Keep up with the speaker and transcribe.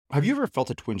Have you ever felt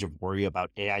a twinge of worry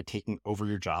about AI taking over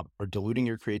your job or diluting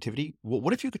your creativity? Well,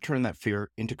 what if you could turn that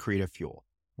fear into creative fuel?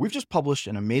 We've just published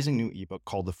an amazing new ebook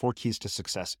called The Four Keys to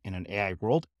Success in an AI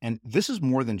World, and this is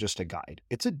more than just a guide.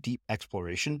 It's a deep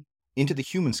exploration into the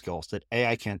human skills that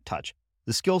AI can't touch,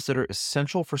 the skills that are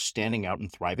essential for standing out and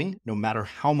thriving, no matter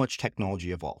how much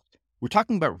technology evolves. We're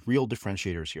talking about real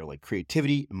differentiators here, like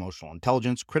creativity, emotional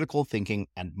intelligence, critical thinking,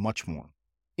 and much more.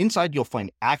 Inside, you'll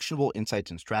find actionable insights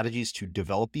and strategies to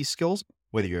develop these skills,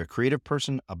 whether you're a creative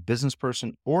person, a business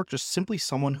person, or just simply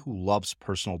someone who loves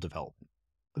personal development.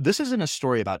 This isn't a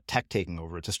story about tech taking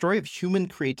over. It's a story of human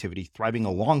creativity thriving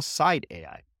alongside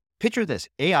AI. Picture this,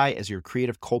 AI as your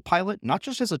creative co-pilot, not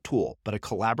just as a tool, but a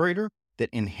collaborator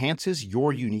that enhances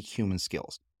your unique human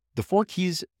skills. The Four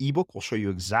Keys ebook will show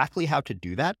you exactly how to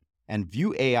do that and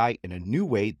view AI in a new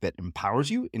way that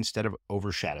empowers you instead of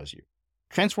overshadows you.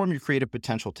 Transform your creative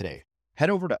potential today. Head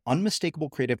over to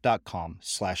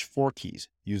unmistakablecreative.com/4keys.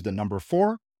 Use the number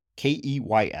 4,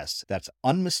 KEYS. That's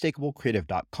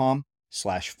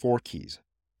unmistakablecreative.com/4keys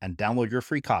and download your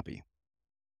free copy.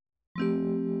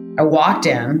 I walked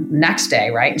in next day,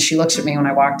 right? And she looks at me when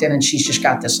I walked in and she's just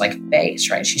got this like face,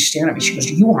 right? She's staring at me. She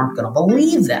goes, "You aren't going to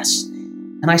believe this."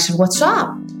 And I said, "What's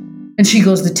up?" And she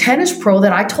goes, "The tennis pro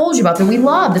that I told you about that we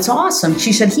love, that's awesome."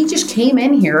 She said, "He just came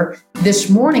in here this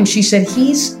morning." She said,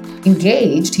 "He's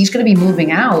engaged. He's going to be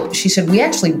moving out." She said, we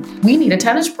need a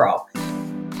tennis pro."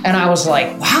 And I was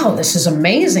like, wow, this is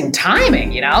amazing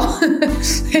timing,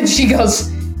 And she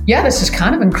goes, "Yeah, this is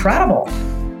kind of incredible."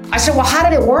 I said, "Well, how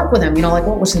did it work with him?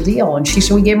 What was the deal?" And she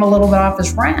said, "We gave him a little bit off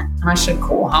his rent." And I said,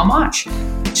 "Cool, how much?" She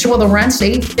said, "Well, the rent's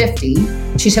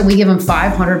 $850. She said, "We give him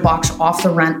 $500 off the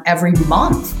rent every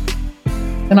month."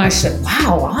 And I said,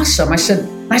 "Wow, awesome." I said,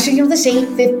 this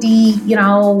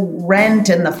 $850, rent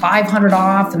and the $500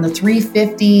 off and the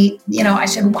 $350, I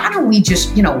said, "Why don't we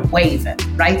just, waive it,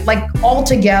 right? Like all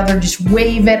together, just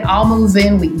waive it. I'll move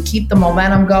in. We can keep the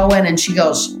momentum going." And she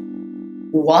goes,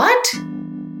 "What?"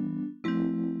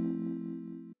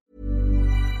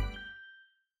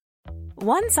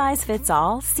 One size fits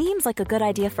all seems like a good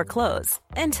idea for clothes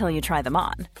until you try them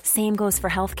on. Same goes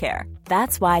for healthcare.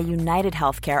 That's why United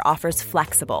Healthcare offers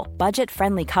flexible,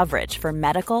 budget-friendly coverage for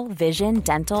medical, vision,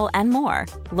 dental, and more.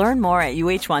 Learn more at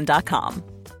uh1.com.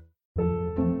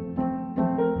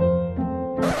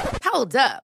 Hold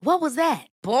up. What was that?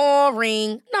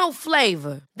 Boring. No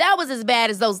flavor. That was as bad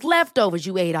as those leftovers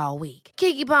you ate all week.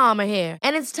 Keke Palmer here,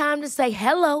 and it's time to say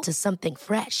hello to something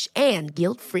fresh and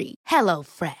guilt-free. Hello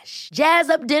Fresh. Jazz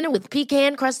up dinner with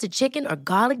pecan-crusted chicken or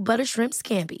garlic butter shrimp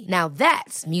scampi. Now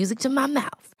that's music to my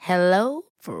mouth. Hello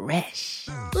Fresh.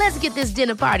 Let's get this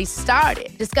dinner party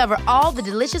started. Discover all the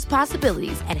delicious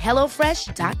possibilities at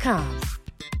hellofresh.com.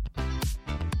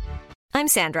 I'm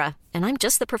Sandra, and I'm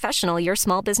just the professional your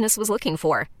small business was looking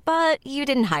for. But you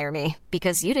didn't hire me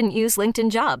because you didn't use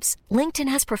LinkedIn Jobs. LinkedIn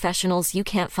has professionals you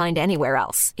can't find anywhere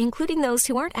else, including those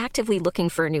who aren't actively looking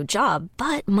for a new job,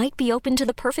 but might be open to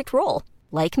the perfect role,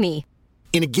 like me.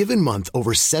 In a given month,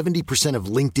 over 70% of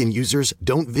LinkedIn users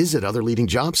don't visit other leading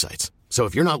job sites. So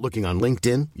if you're not looking on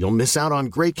LinkedIn, you'll miss out on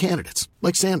great candidates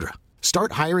like Sandra.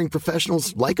 Start hiring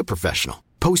professionals like a professional.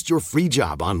 Post your free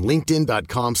job on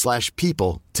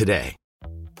linkedin.com/people today.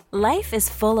 Life is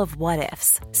full of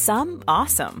what-ifs. Some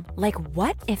awesome, like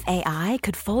what if AI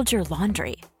could fold your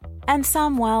laundry? And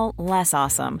some, well, less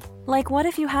awesome, like what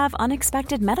if you have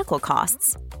unexpected medical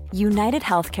costs? United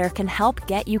Healthcare can help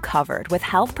get you covered with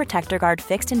Health Protector Guard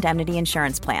fixed indemnity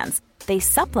insurance plans. They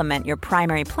supplement your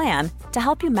primary plan to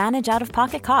help you manage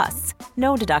out-of-pocket costs.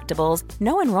 No deductibles,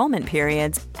 no enrollment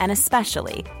periods, and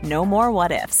especially no more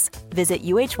what-ifs. Visit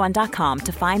uh1.com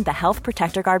to find the Health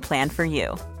Protector Guard plan for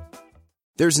you.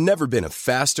 There's never been a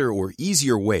faster or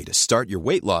easier way to start your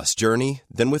weight loss journey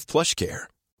than with PlushCare.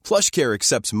 PlushCare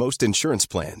accepts most insurance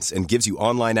plans and gives you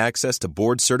online access to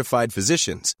board-certified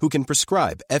physicians who can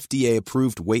prescribe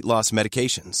FDA-approved weight loss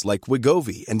medications like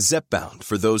Wegovy and Zepbound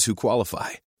for those who qualify.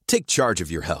 Take charge of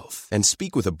your health and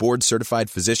speak with a board-certified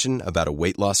physician about a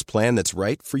weight loss plan that's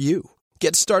right for you.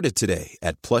 Get started today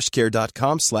at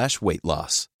plushcare.com/weight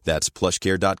loss. That's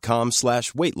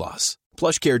plushcare.com/weight loss.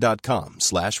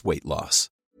 plushcare.com/weight loss.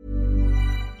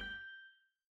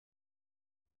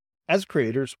 As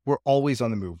creators, we're always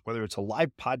on the move. Whether it's a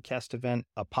live podcast event,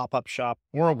 a pop-up shop,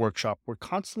 or a workshop, we're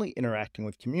constantly interacting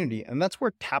with community, and that's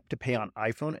where Tap to Pay on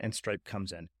iPhone and Stripe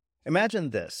comes in. Imagine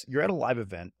this. You're at a live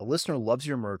event, a listener loves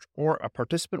your merch, or a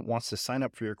participant wants to sign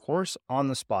up for your course on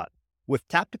the spot. With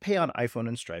Tap to Pay on iPhone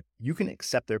and Stripe, you can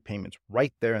accept their payments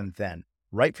right there and then,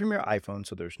 right from your iPhone,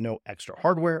 so there's no extra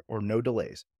hardware or no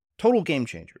delays. Total game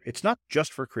changer. It's not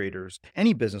just for creators.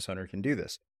 Any business owner can do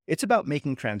this. It's about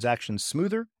making transactions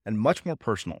smoother and much more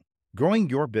personal, growing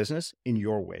your business in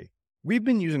your way. We've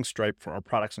been using Stripe for our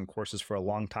products and courses for a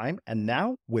long time, and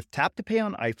now with Tap to Pay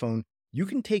on iPhone, you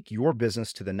can take your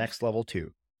business to the next level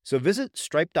too. So visit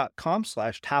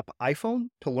stripe.com/tapiphone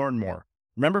to learn more.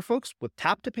 Remember, folks, with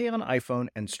Tap to Pay on iPhone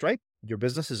and Stripe, your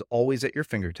business is always at your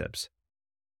fingertips.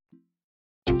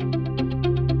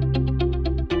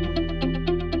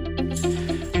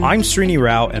 I'm Srini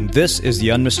Rao, and this is the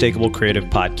Unmistakable Creative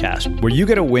Podcast, where you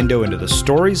get a window into the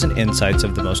stories and insights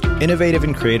of the most innovative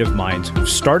and creative minds who've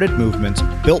started movements,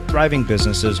 built thriving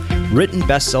businesses, written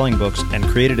best-selling books, and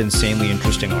created insanely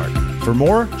interesting art. For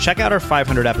more, check out our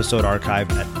 500-episode archive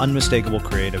at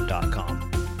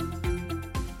unmistakablecreative.com.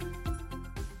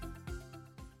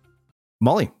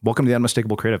 Molly, welcome to the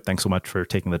Unmistakable Creative. Thanks so much for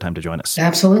taking the time to join us.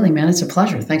 Absolutely, man. It's a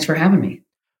pleasure. Thanks for having me.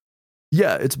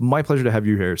 Yeah, it's my pleasure to have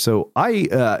you here. So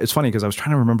it's funny because I was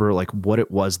trying to remember like what it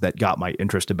was that got my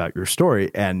interest about your story.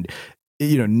 And,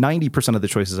 90% of the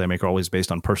choices I make are always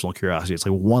based on personal curiosity. It's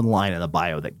like one line in the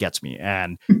bio that gets me.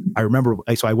 And I remember,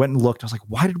 so I went and looked, I was like,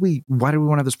 why did we want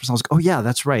to have this person? I was like, oh yeah,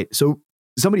 that's right. So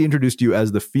somebody introduced you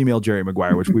as the female Jerry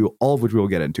Maguire, which we will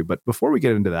get into. But before we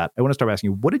get into that, I want to start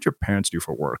asking you, what did your parents do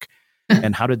for work?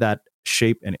 And how did that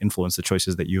shape and influence the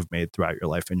choices that you've made throughout your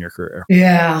life and your career?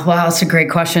 Yeah, wow, that's a great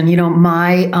question.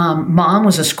 My mom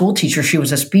was a school teacher. She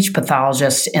was a speech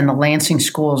pathologist in the Lansing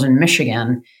schools in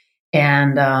Michigan.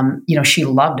 And, she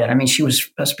loved it. I mean, she was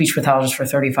a speech pathologist for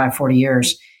 35, 40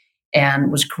 years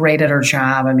and was great at her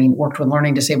job. I mean, worked with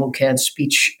learning disabled kids,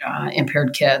 speech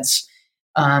impaired kids.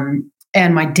 And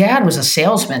my dad was a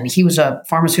salesman. He was a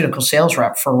pharmaceutical sales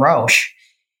rep for Roche.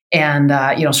 And,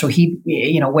 so he'd,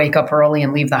 wake up early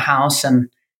and leave the house and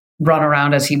run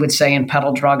around, as he would say, and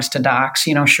peddle drugs to docs,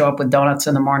 show up with donuts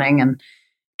in the morning and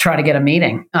try to get a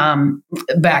meeting.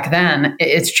 Back then,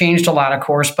 it's changed a lot, of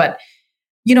course, but,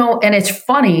 and it's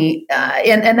funny.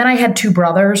 And then I had two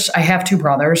brothers. I have two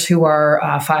brothers who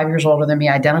are 5 years older than me,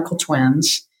 identical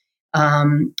twins.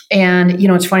 And,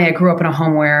 it's funny. I grew up in a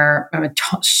home where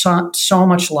so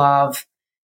much love.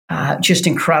 Just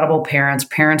incredible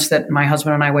parents that my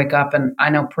husband and I wake up, and I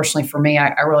know personally for me,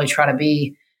 I really try to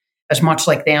be as much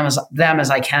like them as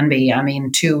I can be. I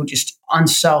mean, two just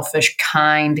unselfish,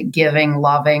 kind, giving,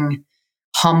 loving,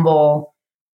 humble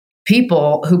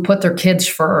people who put their kids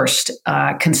first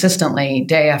consistently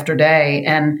day after day.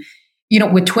 And,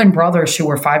 with twin brothers who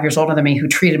were 5 years older than me, who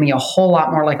treated me a whole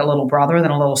lot more like a little brother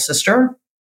than a little sister.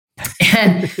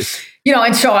 And,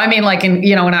 and so, I mean, like,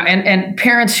 and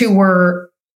parents who were,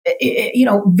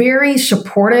 very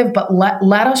supportive, but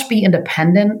let us be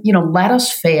independent, let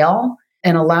us fail,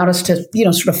 and allowed us to,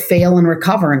 sort of fail and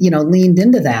recover, and, leaned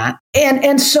into that.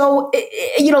 And so,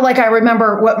 like I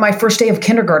remember what my first day of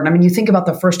kindergarten, I mean, you think about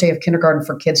the first day of kindergarten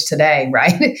for kids today,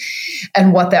 right?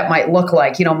 And what that might look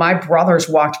like. My brothers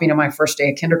walked me to my first day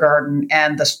of kindergarten,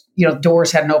 and the,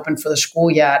 doors hadn't opened for the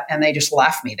school yet. And they just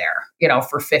left me there,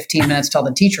 for 15 minutes till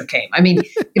the teacher came. I mean,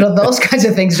 those kinds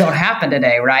of things don't happen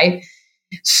today, right?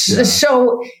 Yeah.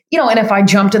 So, and if I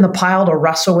jumped in the pile to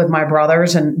wrestle with my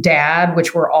brothers and dad,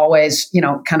 which were always,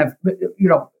 kind of,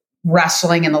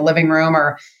 wrestling in the living room,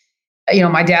 or,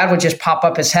 my dad would just pop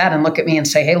up his head and look at me and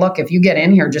say, hey, look, if you get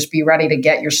in here, just be ready to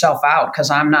get yourself out, because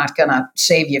I'm not going to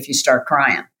save you if you start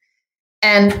crying.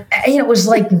 And, it was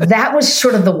like, that was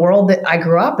sort of the world that I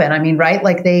grew up in. I mean, right.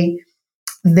 Like they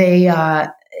I'd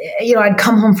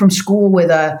come home from school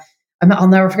with I'll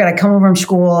never forget. I come home from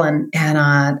school and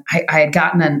I had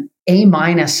gotten an A-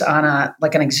 on an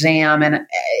exam, and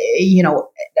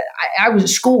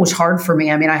school was hard for me.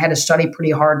 I mean, I had to study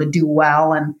pretty hard to do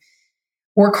well and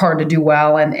work hard to do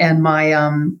well, and my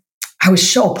I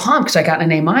was so pumped because I got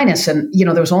an A-, and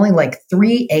there was only like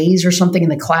 3 A's or something in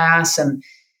the class, and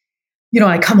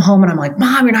I come home and I'm like,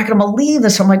 Mom, you're not going to believe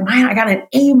this. I'm like, man, I got an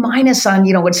A- on a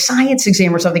science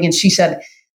exam or something, and she said,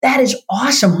 that is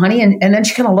awesome, honey. And then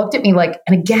she kind of looked at me like,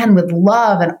 and again, with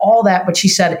love and all that. But she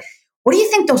said, what do you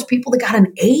think those people that got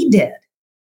an A did?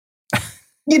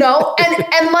 And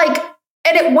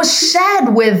it was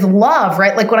said with love,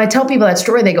 right? Like when I tell people that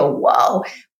story, they go, whoa.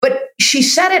 But she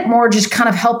said it more just kind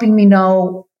of helping me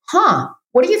know,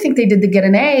 what do you think they did to get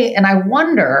an A? And I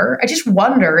just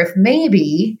wonder if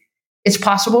maybe it's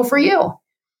possible for you.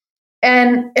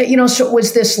 And, so it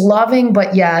was this loving,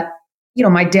 but yet,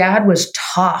 my dad was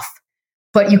tough,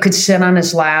 but you could sit on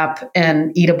his lap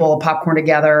and eat a bowl of popcorn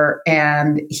together.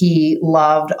 And he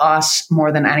loved us more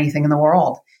than anything in the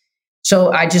world.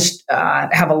 So I just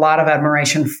have a lot of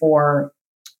admiration for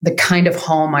the kind of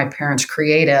home my parents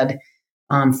created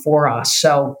for us.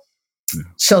 So,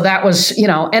 So that was,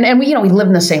 and we, we lived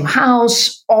in the same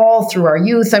house all through our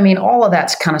youth. I mean, all of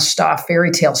that's kind of stuff,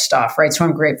 fairy tale stuff, right? So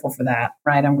I'm grateful for that,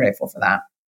 right? I'm grateful for that.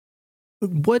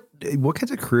 What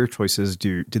kinds of career choices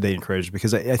do they encourage?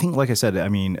 Because I think, like I said, I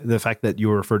mean, the fact that you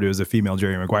were referred to as a female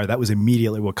Jerry Maguire, that was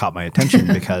immediately what caught my attention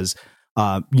because,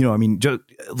 I mean, just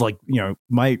like,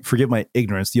 forgive my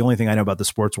ignorance. The only thing I know about the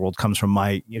sports world comes from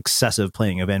my excessive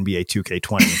playing of NBA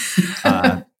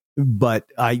 2K20. But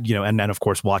and then of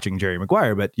course watching Jerry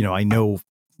Maguire, but I know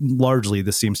largely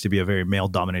this seems to be a very male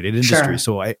dominated industry. Sure.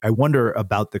 So I wonder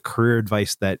about the career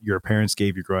advice that your parents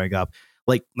gave you growing up.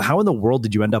 Like, how in the world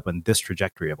did you end up on this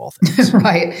trajectory of all things?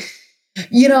 Right.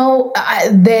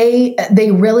 They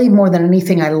really, more than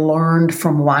anything, I learned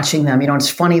from watching them. It's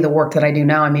funny, the work that I do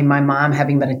now. I mean, my mom,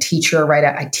 having been a teacher, right?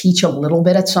 I teach a little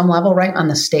bit at some level, right? On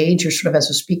the stage, you're sort of, as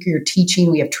a speaker, you're teaching.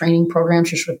 We have training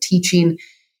programs, you're sort of teaching,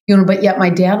 but yet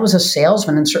my dad was a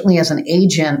salesman. And certainly as an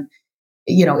agent,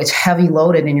 it's heavy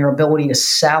loaded in your ability to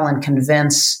sell and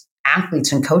convince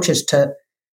athletes and coaches to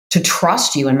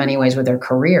trust you in many ways with their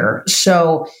career.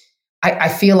 So I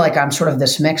feel like I'm sort of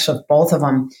this mix of both of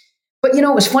them. But, it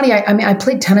was funny. I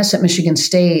played tennis at Michigan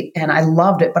State and I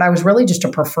loved it, but I was really just a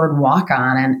preferred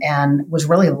walk-on and was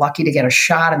really lucky to get a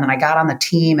shot. And then I got on the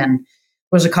team and there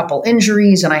was a couple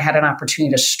injuries and I had an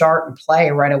opportunity to start and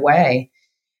play right away.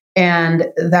 And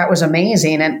that was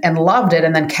amazing and loved it.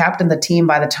 And then captained the team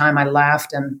by the time I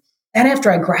left. And then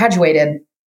after I graduated,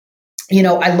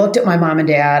 I looked at my mom and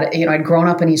dad. I'd grown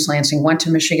up in East Lansing, went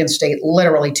to Michigan State,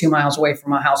 literally 2 miles away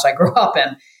from my house I grew up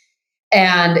in.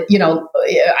 And,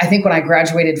 I think when I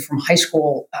graduated from high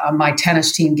school, my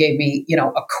tennis team gave me,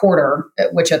 a quarter,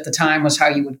 which at the time was how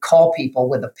you would call people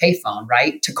with a payphone,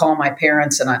 right? To call my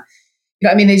parents. And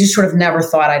they just sort of never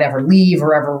thought I'd ever leave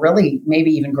or ever really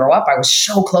maybe even grow up. I was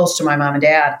so close to my mom and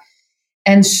dad.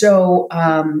 And so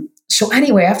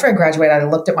anyway, after I graduated, I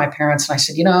looked at my parents and I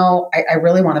said, I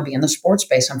really want to be in the sports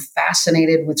space. I'm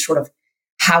fascinated with sort of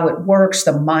how it works,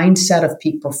 the mindset of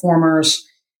peak performers.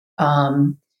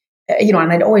 And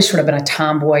I'd always sort of been a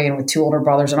tomboy and with two older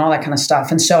brothers and all that kind of stuff.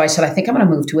 And so I said, I think I'm going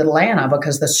to move to Atlanta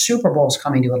because the Super Bowl is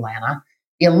coming to Atlanta.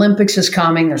 The Olympics is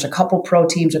coming. There's a couple pro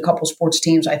teams, a couple sports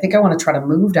teams. I think I want to try to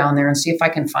move down there and see if I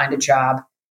can find a job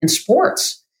in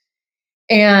sports.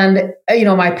 And,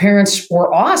 my parents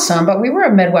were awesome, but we were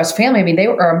a Midwest family. I mean, they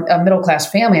were a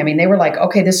middle-class family. I mean, they were like,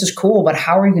 okay, this is cool, but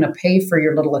how are you going to pay for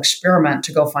your little experiment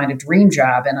to go find a dream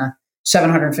job in a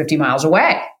 750 miles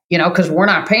away? Because we're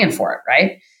not paying for it,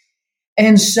 right?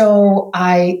 And so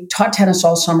I taught tennis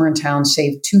all summer in town,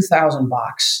 saved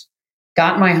 $2,000,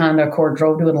 got my Honda Accord,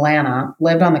 drove to Atlanta,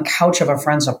 lived on the couch of a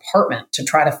friend's apartment to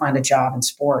try to find a job in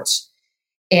sports.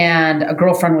 And a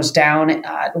girlfriend was down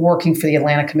working for the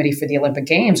Atlanta Committee for the Olympic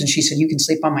Games. And she said, you can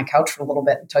sleep on my couch for a little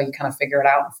bit until you kind of figure it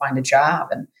out and find a job.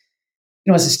 And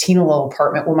it was this teeny little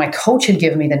apartment where my coach had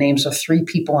given me the names of 3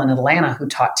 people in Atlanta who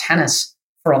taught tennis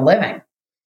for a living.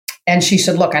 And she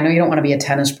said, look, I know you don't want to be a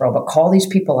tennis pro, but call these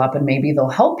people up and maybe they'll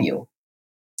help you.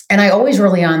 And I always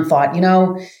early on thought,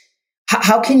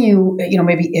 how can you,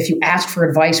 maybe if you ask for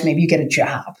advice, maybe you get a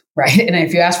job, right? And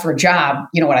if you ask for a job,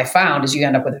 what I found is you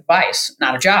end up with advice,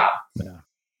 not a job. Yeah.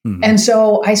 Mm-hmm. And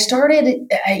so I started,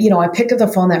 I picked up the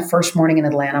phone that first morning in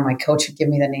Atlanta. My coach had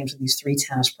given me the names of these 3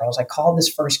 tennis pros. I called this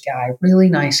first guy, really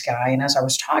nice guy. And as I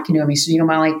was talking to him, he said,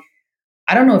 Molly,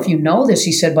 I don't know if you know this,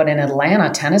 he said, but in Atlanta,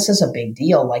 tennis is a big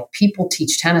deal. Like people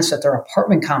teach tennis at their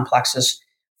apartment complexes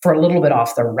for a little bit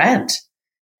off their rent.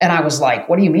 And I was like,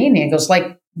 what do you mean? And he goes,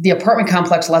 like, the apartment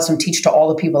complex lets them teach to all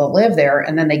the people that live there.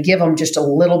 And then they give them just a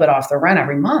little bit off their rent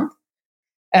every month.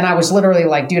 And I was literally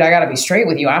like, dude, I got to be straight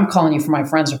with you. I'm calling you from my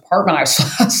friend's apartment. I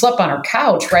slept on her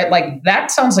couch, right? Like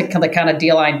that sounds like the kind of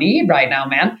deal I need right now,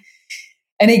 man.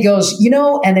 And he goes,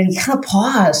 and then he kind of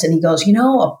paused and he goes,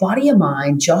 a buddy of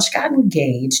mine just got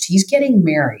engaged. He's getting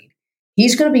married.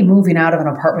 He's going to be moving out of an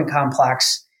apartment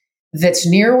complex that's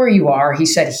near where you are. He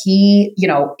said he,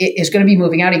 is going to be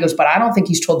moving out. He goes, but I don't think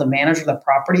he's told the manager of the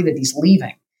property that he's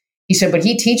leaving. He said, but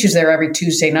he teaches there every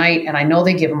Tuesday night. And I know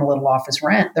they give him a little off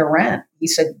their rent. He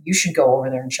said, you should go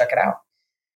over there and check it out.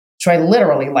 So I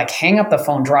literally hang up the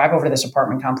phone, drive over to this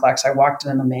apartment complex. I walked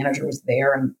in and the manager was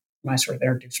there and I sort of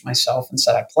introduced myself and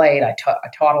said I played. I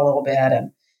taught a little bit.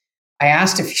 And I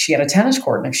asked if she had a tennis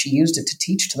court and if she used it to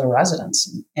teach to the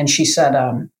residents. And she said,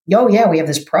 yeah, we have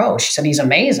this pro. She said, he's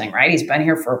amazing, right? He's been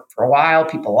here for a while.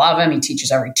 People love him. He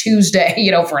teaches every Tuesday,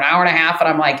 for an hour and a half. And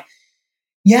I'm like,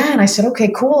 yeah. And I said,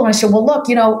 okay, cool. And I said, well, look,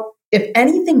 if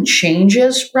anything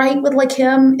changes, right, with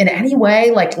him in any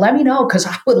way, let me know because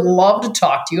I would love to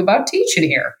talk to you about teaching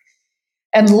here.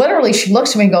 And literally she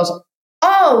looks at me and goes,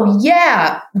 oh,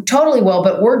 yeah, totally will,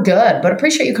 but we're good. But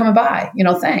appreciate you coming by.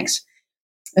 Thanks.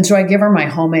 And so I give her my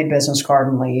homemade business card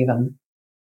and leave. And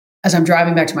as I'm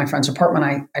driving back to my friend's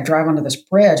apartment, I drive onto this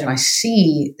bridge and I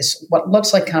see this, what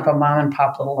looks like kind of a mom and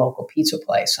pop little local pizza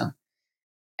place.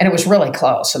 And it was really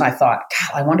close. And I thought,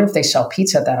 God, I wonder if they sell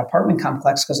pizza at that apartment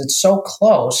complex because it's so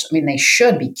close. I mean, they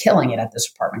should be killing it at this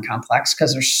apartment complex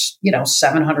because there's,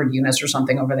 700 units or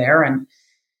something over there. And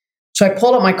so I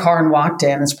pulled up my car and walked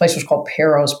in. This place was called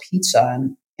Pero's Pizza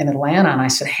in Atlanta. And I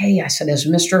said, hey, is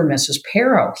Mr. or Mrs.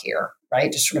 Pero here?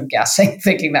 Right? Just sort of guessing,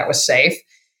 thinking that was safe.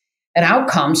 And out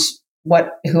comes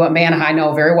who a man I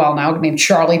know very well now named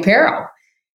Charlie Pero.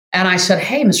 And I said,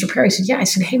 hey, Mr. Perry. He said, yeah. I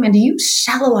said, hey, man, do you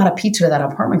sell a lot of pizza to that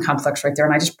apartment complex right there?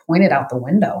 And I just pointed out the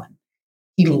window. And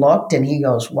he looked and he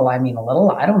goes, well, I mean, a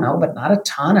little, I don't know, but not a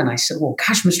ton. And I said, well,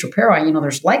 gosh, Mr. Perry,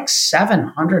 there's like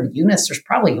 700 units. There's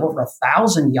probably over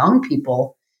 1,000 young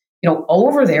people,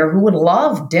 over there who would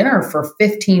love dinner for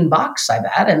 $15, I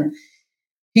bet. And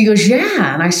he goes,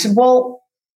 yeah. And I said, well,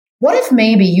 what if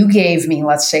maybe you gave me,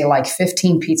 let's say, like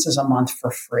 15 pizzas a month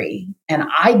for free, and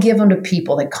I give them to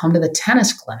people that come to the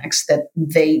tennis clinics that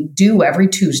they do every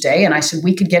Tuesday? And I said,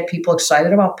 we could get people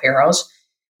excited about Pero's.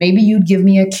 Maybe you'd give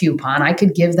me a coupon. I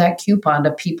could give that coupon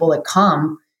to people that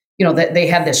come, that they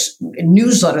had this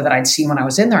newsletter that I'd seen when I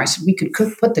was in there. I said, we could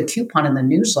put the coupon in the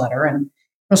newsletter and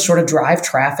sort of drive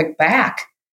traffic back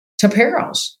to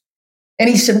Pero's. And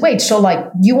he said, wait, so like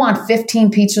you want 15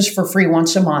 pizzas for free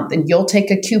once a month and you'll take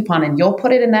a coupon and you'll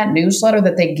put it in that newsletter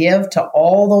that they give to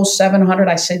all those 700?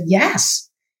 I said, yes.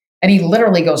 And he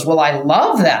literally goes, well, I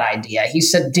love that idea. He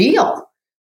said, deal.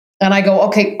 And I go,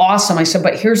 okay, awesome. I said,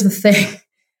 but here's the thing.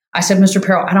 I said, Mr.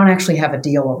 Pero, I don't actually have a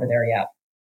deal over there yet.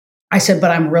 I said, but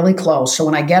I'm really close. So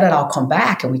when I get it, I'll come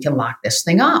back and we can lock this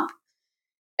thing up.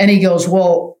 And he goes,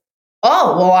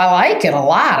 I like it a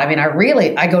lot. I mean,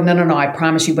 I go, no, I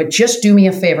promise you, but just do me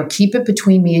a favor. Keep it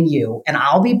between me and you, and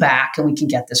I'll be back and we can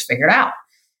get this figured out.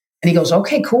 And he goes,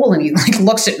 okay, cool. And he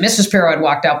looks at Mrs. Pero, had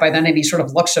walked out by then, and he sort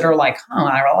of looks at her like,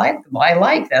 I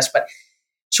like this. But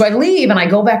so I leave and I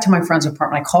go back to my friend's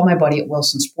apartment. I called my buddy at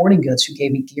Wilson Sporting Goods who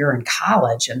gave me gear in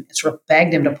college and sort of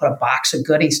begged him to put a box of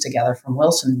goodies together from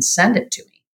Wilson and send it to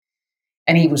me.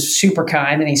 And he was super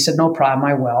kind and he said, no problem,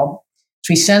 I will.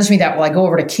 So he sends me that. Well, I go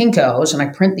over to Kinko's and I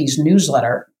print these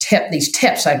these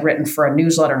tips I'd written for a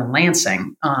newsletter in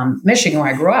Lansing, Michigan, where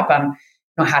I grew up, on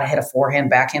how to hit a forehand,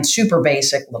 backhand, super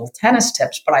basic little tennis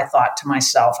tips. But I thought to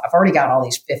myself, I've already got all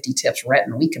these 50 tips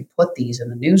written. We could put these in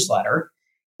the newsletter,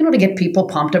 to get people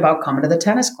pumped about coming to the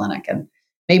tennis clinic. And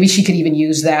maybe she could even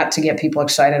use that to get people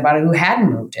excited about it who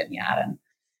hadn't moved in yet. And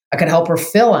I could help her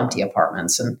fill empty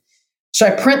apartments. And so I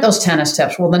print those tennis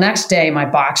tips. Well, the next day, my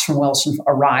box from Wilson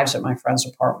arrives at my friend's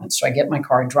apartment. So I get my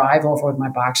car, I drive over with my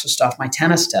box of stuff, my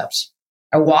tennis tips.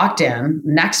 I walked in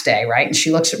next day, right? And she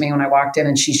looks at me when I walked in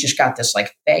and she's just got this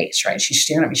like face, right? She's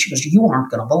staring at me. She goes, you aren't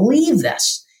going to believe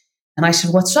this. And I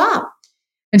said, what's up?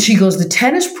 And she goes, the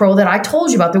tennis pro that I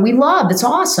told you about that we loved, it's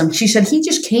awesome. She said, he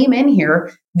just came in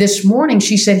here this morning.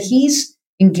 She said, he's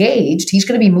engaged. He's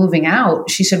going to be moving out.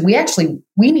 She said,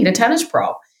 we need a tennis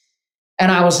pro.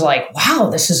 And I was like, wow,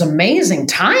 this is amazing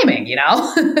timing,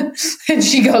 And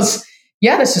she goes,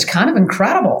 yeah, this is kind of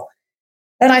incredible.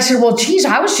 And I said, well, geez,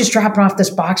 I was just dropping off this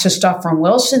box of stuff from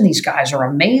Wilson. These guys are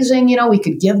amazing. We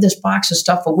could give this box of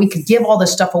stuff, but we could give all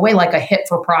this stuff away like a Hit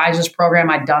for Prizes program.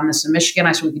 I'd done this in Michigan.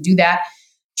 I said, we could do that.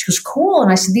 She goes, cool.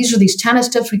 And I said, these are these tennis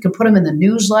tips. We could put them in the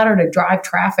newsletter to drive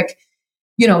traffic,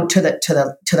 to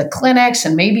the clinics.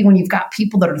 And maybe when you've got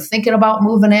people that are thinking about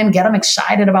moving in, get them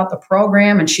excited about the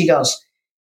program. And she goes,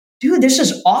 dude, this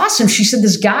is awesome. She said,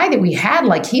 this guy that we had,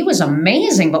 he was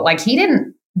amazing, but he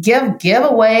didn't give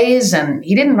giveaways and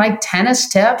he didn't write tennis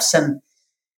tips. And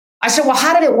I said, well,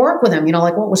 how did it work with him?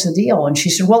 What was the deal? And she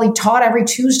said, well, he taught every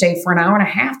Tuesday for an hour and a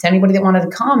half to anybody that wanted to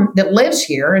come that lives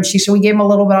here. And she said, we gave him a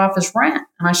little bit off his rent.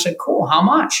 And I said, cool. How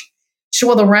much? She said,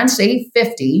 well, the rent's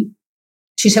 $850.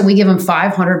 She said, we give him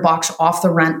 $500 off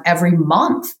the rent every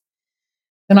month.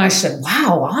 And I said,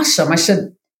 wow, awesome. I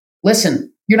said,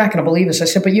 listen, you're not going to believe this. I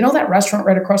said, but that restaurant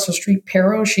right across the street,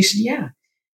 Pero? She said, yeah.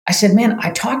 I said, man,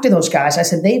 I talked to those guys. I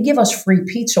said, they'd give us free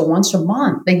pizza once a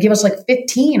month. They'd give us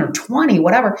 15 or 20,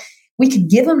 whatever. We could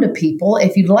give them to people.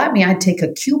 If you'd let me, I'd take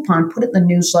a coupon, put it in the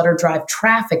newsletter, drive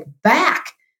traffic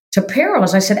back to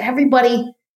Pero's. I said,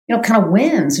 everybody, kind of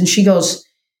wins. And she goes,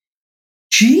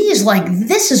 geez,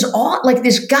 this is all,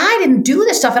 this guy didn't do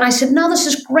this stuff. And I said, no, this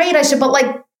is great. I said,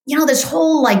 but this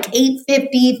whole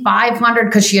 $850, $500,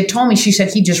 because she had told me, she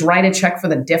said he'd just write a check for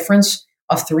the difference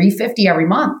of $350 every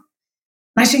month.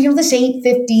 And I said, this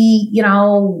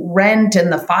 $850, rent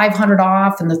and the $500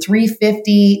 off and the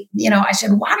 $350, I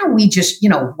said, why don't we just,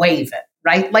 waive it?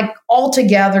 right? Like all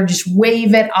together, just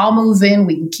wave it. I'll move in.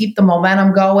 We can keep the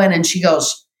momentum going. And she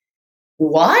goes,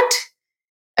 what?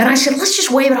 And I said, let's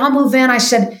just wave it. I'll move in. I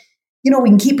said, we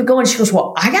can keep it going. She goes,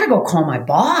 well, I got to go call my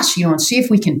boss, and see if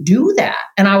we can do that.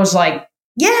 And I was like,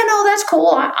 yeah, no, that's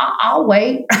cool. I'll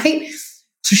wait, right?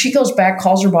 So she goes back,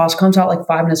 calls her boss, comes out like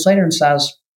 5 minutes later and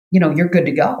says, you're good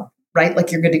to go, right?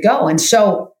 Like you're good to go. And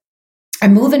so I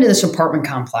move into this apartment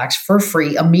complex for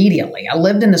free immediately. I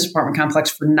lived in this apartment complex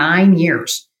for 9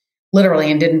 years,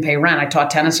 literally, and didn't pay rent. I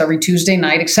taught tennis every Tuesday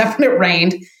night, except when it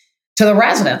rained, to the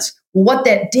residents. What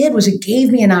that did was it gave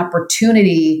me an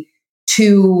opportunity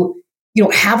to,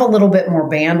 have a little bit more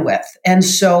bandwidth. And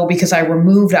so, because I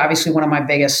removed obviously one of my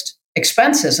biggest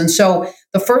expenses. And so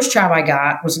the first job I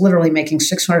got was literally making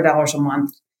 $600 a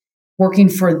month working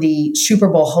for the Super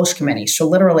Bowl host committee. So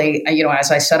literally,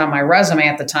 as I said on my resume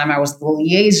at the time, I was the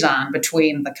liaison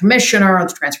between the commissioner,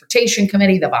 the transportation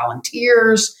committee, the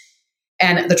volunteers.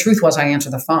 And the truth was I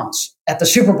answered the phones at the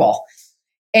Super Bowl.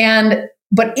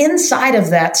 But inside of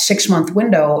that 6-month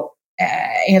window,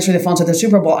 answering the phones at the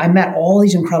Super Bowl, I met all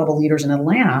these incredible leaders in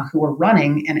Atlanta who were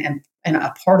running and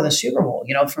a part of the Super Bowl,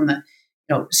 from the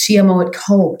CMO at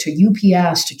Coke to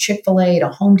UPS to Chick-fil-A to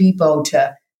Home Depot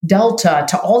to Delta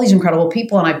to all these incredible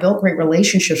people. And I built great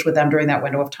relationships with them during that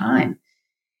window of time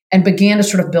and began to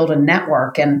sort of build a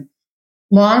network. And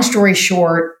long story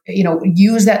short,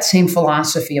 use that same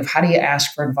philosophy of how do you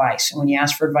ask for advice? And when you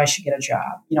ask for advice, you get a job.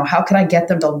 How can I get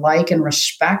them to like and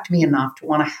respect me enough to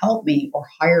want to help me or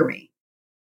hire me?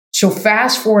 So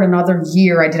fast forward another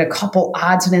year, I did a couple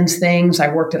odds and ends things.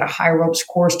 I worked at a high ropes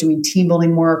course doing team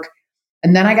building work.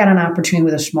 And then I got an opportunity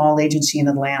with a small agency in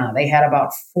Atlanta. They had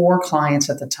about 4 clients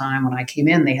at the time. When I came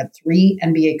in, they had 3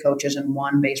 NBA coaches and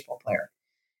 1 baseball player.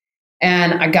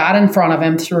 And I got in front of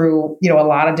him through, a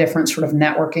lot of different sort of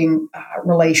networking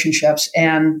relationships.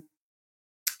 And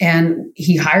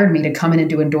he hired me to come in and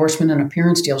do endorsement and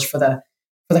appearance deals for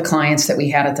the clients that we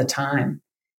had at the time.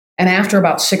 And after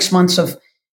about 6 months of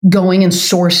going and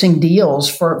sourcing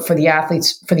deals for the athlete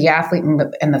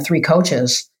and the 3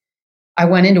 coaches, I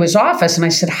went into his office and I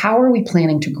said, how are we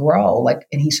planning to grow?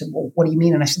 And he said, well, what do you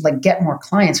mean? And I said, get more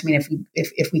clients. I mean,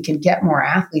 if we can get more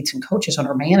athletes and coaches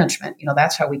under management,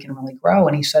 that's how we can really grow.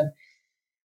 And he said,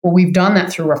 well, we've done that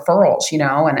through referrals,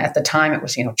 and at the time it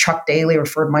was, Chuck Daly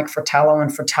referred Mike Fratello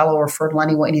and Fratello referred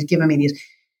Lenny Williams, and he's given me these.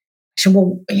 I said,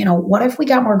 well, what if we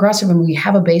got more aggressive and we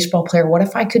have a baseball player? What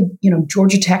if I could,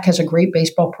 Georgia Tech has a great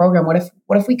baseball program. What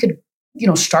if we could,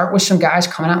 start with some guys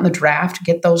coming out in the draft,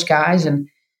 get those guys and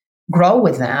grow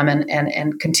with them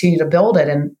and continue to build it.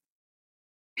 And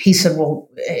he said, well,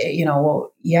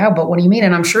 yeah, but what do you mean?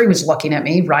 And I'm sure he was looking at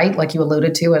me, right? Like you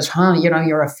alluded to as,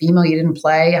 you're a female, you didn't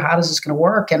play. How is this going to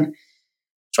work? And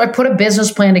so I put a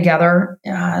business plan together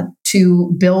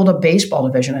to build a baseball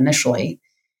division initially.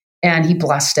 And he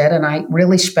blessed it. And I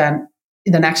really spent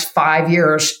the next 5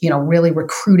 years, really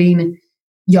recruiting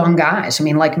young guys. I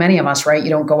mean, like many of us, right?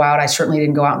 You don't go out. I certainly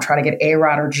didn't go out and try to get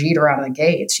A-Rod or Jeter out of the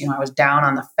gates. I was down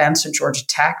on the fence at Georgia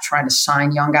Tech trying to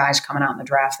sign young guys coming out in the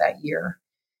draft that year.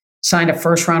 Signed a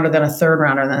first rounder, then a third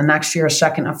rounder, then the next year a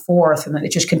second, a fourth. And then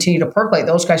it just continued to percolate.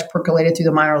 Those guys percolated through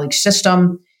the minor league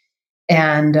system.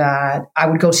 And I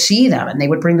would go see them and they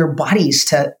would bring their buddies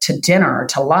to dinner or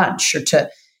to lunch or to,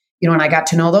 and I got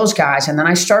to know those guys. And then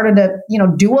I started to,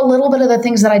 do a little bit of the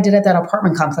things that I did at that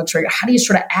apartment complex, right? How do you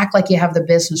sort of act like you have the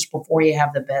business before you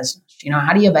have the business?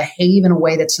 How do you behave in a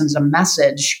way that sends a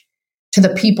message to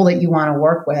the people that you want to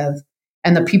work with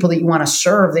and the people that you want to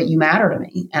serve, that you matter to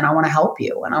me and I want to help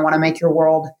you and I want to make your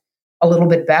world a little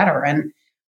bit better.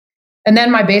 And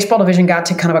then my baseball division got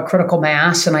to kind of a critical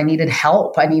mass and I needed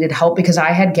help. I needed help because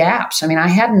I had gaps. I mean, I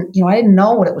didn't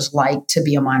know what it was like to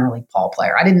be a minor league ball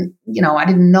player. I didn't know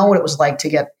what it was like to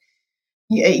get,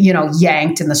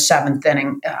 yanked in the 7th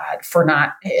inning for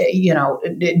not,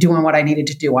 doing what I needed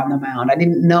to do on the mound. I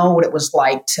didn't know what it was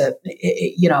like to,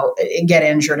 get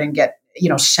injured and get,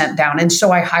 sent down. And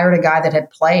so I hired a guy that had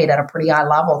played at a pretty high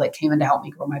level that came in to help me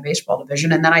grow my baseball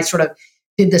division. And then I sort of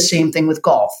did the same thing with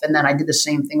golf. And then I did the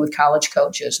same thing with college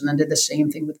coaches and then did the same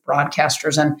thing with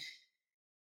broadcasters. And,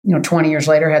 20 years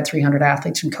later, had 300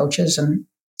 athletes and coaches. And,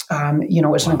 it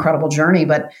was an incredible journey,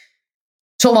 but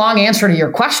it's a long answer to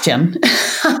your question.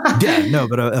 Yeah, no,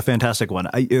 but a fantastic one.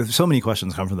 So many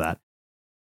questions come from that.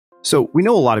 So we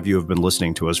know a lot of you have been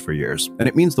listening to us for years, and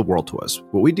it means the world to us.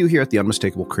 What we do here at The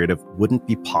Unmistakable Creative wouldn't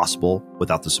be possible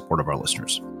without the support of our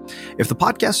listeners. If the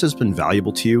podcast has been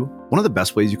valuable to you, one of the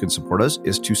best ways you can support us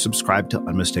is to subscribe to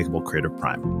Unmistakable Creative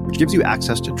Prime, which gives you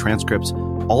access to transcripts,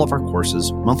 all of our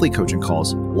courses, monthly coaching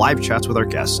calls, live chats with our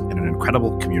guests, and an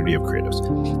incredible community of creatives.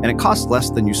 And it costs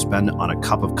less than you spend on a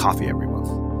cup of coffee every month.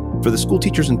 For the school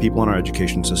teachers and people in our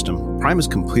education system, Prime is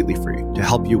completely free to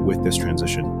help you with this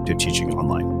transition to teaching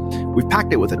online. We've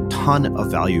packed it with a ton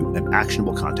of value and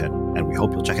actionable content, and we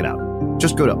hope you'll check it out.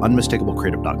 Just go to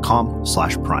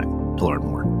unmistakablecreative.com/prime to learn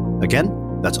more.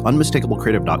 Again, that's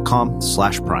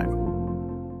unmistakablecreative.com/prime.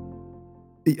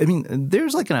 I mean,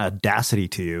 there's like an audacity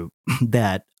to you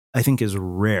that I think is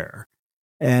rare.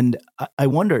 And I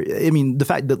wonder, I mean, the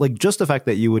fact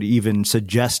that you would even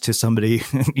suggest to somebody,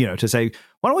 to say,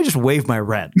 why don't we just waive my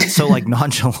rent? So like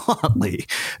nonchalantly,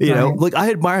 like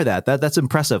I admire that. That's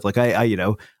impressive. Like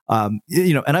and I'm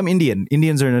Indian.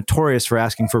 Indians are notorious for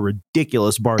asking for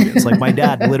ridiculous bargains. Like my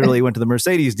dad literally went to the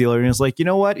Mercedes dealer and he was like, you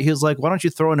know what? He was like, why don't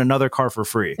you throw in another car for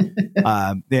free?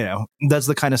 That's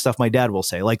the kind of stuff my dad will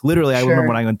say. Like literally, I remember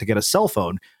when I went to get a cell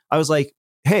phone, I was like,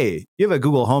 hey, you have a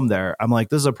Google Home there. I'm like,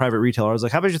 this is a private retailer. I was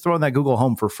like, how about you throw in that Google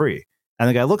Home for free? And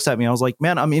the guy looks at me. I was like,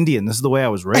 man, I'm Indian. This is the way I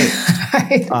was raised.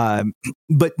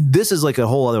 But this is like a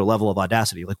whole other level of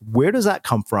audacity. Like, where does that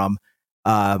come from?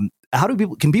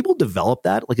 Can people develop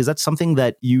that? Like, is that something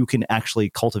that you can actually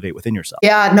cultivate within yourself?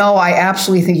 Yeah, no, I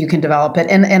absolutely think you can develop it.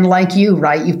 And like you,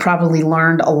 right, you've probably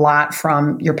learned a lot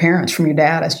from your parents, from your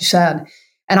dad, as you said.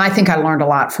 And I think I learned a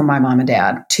lot from my mom and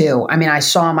dad too. I mean, I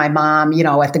saw my mom,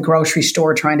 at the grocery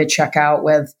store trying to check out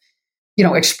with,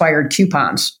 expired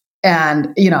coupons.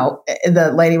 And,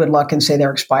 the lady would look and say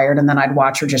they're expired. And then I'd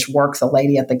watch her just work the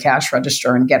lady at the cash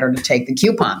register and get her to take the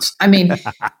coupons. I mean,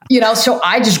 so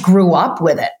I just grew up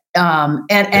with it. And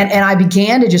I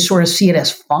began to just sort of see it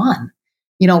as fun,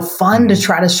 to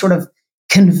try to sort of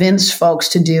convince folks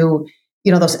to do,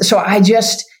 those. So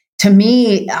to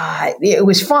me, it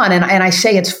was fun. And I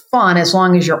say it's fun as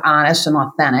long as you're honest and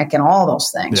authentic and all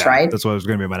those things, right? That's what was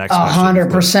going to be my next question.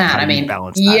 100%. I mean,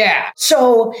 yeah.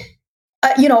 So,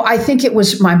 I think it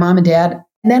was my mom and dad.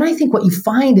 And then I think what you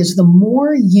find is the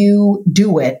more you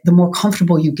do it, the more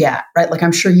comfortable you get, right? Like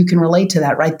I'm sure you can relate to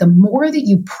that, right? The more that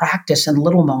you practice in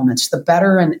little moments, the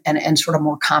better and sort of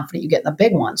more confident you get in the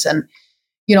big ones. And,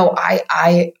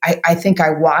 I think I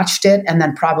watched it and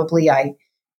then probably I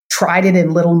tried it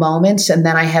in little moments. And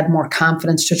then I had more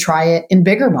confidence to try it in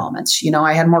bigger moments.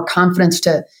 I had more confidence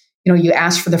to, you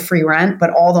ask for the free rent, but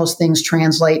all those things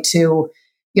translate to,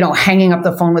 hanging up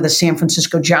the phone with the San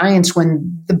Francisco Giants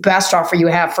when the best offer you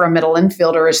have for a middle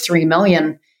infielder is $3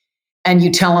 million. And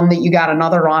you tell them that you got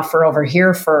another offer over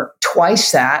here for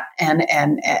twice that. And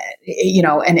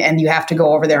you have to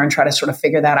go over there and try to sort of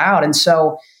figure that out. And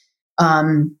so,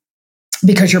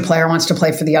 because your player wants to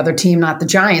play for the other team, not the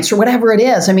Giants or whatever it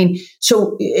is. I mean,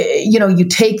 so, you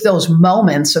take those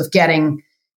moments of getting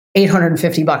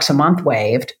 $850 a month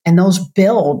waived and those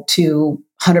build to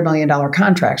 $100 million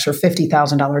contracts or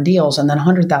 $50,000 deals and then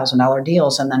 $100,000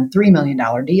 deals and then $3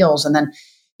 million deals. And then,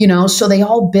 so they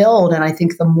all build. And I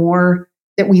think the more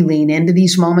that we lean into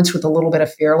these moments with a little bit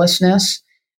of fearlessness,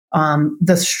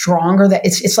 the stronger that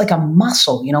it's like a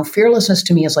muscle, fearlessness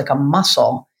to me is like a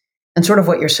muscle. And sort of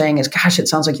what you're saying is, gosh, it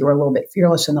sounds like you were a little bit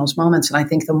fearless in those moments. And I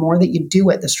think the more that you do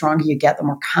it, the stronger you get, the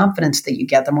more confidence that you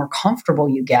get, the more comfortable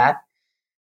you get.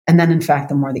 And then, in fact,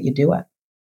 the more that you do it.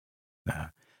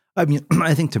 I mean,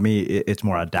 I think to me, it's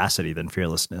more audacity than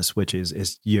fearlessness, which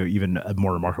is even a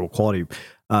more remarkable quality.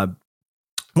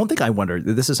 One thing I wonder,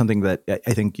 this is something that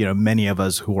I think, many of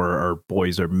us who are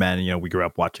boys or men, we grew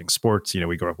up watching sports,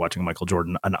 we grew up watching Michael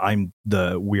Jordan, and I'm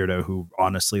the weirdo who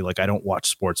honestly, like, I don't watch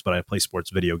sports, but I play sports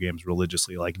video games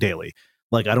religiously, like daily.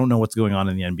 Like, I don't know what's going on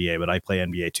in the NBA, but I play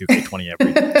NBA 2K20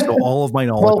 every day. So all of my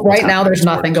knowledge. Well, right now there's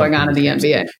nothing going on in the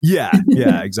NBA. Yeah,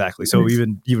 exactly. So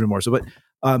even more so. But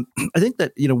I think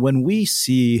that, when we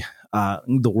see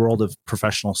the world of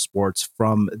professional sports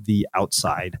from the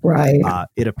outside, right?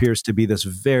 It appears to be this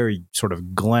very sort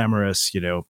of glamorous,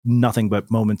 nothing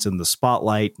but moments in the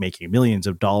spotlight, making millions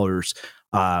of dollars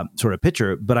sort of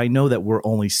picture. But I know that we're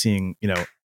only seeing,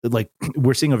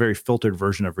 we're seeing a very filtered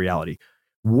version of reality.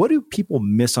 What do people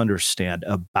misunderstand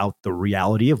about the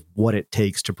reality of what it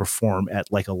takes to perform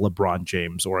at like a LeBron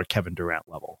James or a Kevin Durant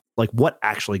level? Like what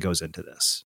actually goes into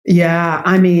this? Yeah,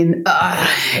 I mean,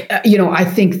 I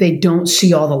think they don't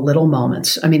see all the little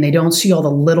moments. I mean, they don't see all the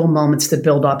little moments that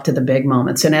build up to the big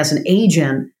moments. And as an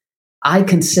agent, I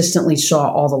consistently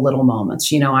saw all the little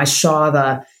moments. I saw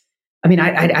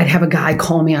I'd have a guy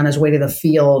call me on his way to the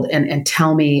field and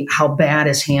tell me how bad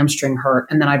his hamstring hurt.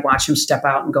 And then I'd watch him step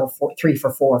out and go 3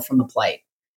 for 4 from the plate,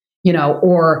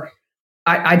 or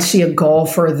I'd see a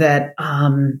golfer that,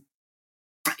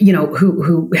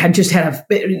 who had just had a,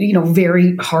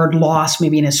 very hard loss,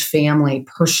 maybe in his family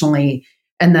personally,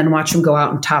 and then watch him go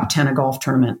out and top 10 a golf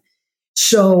tournament.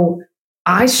 So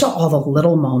I saw all the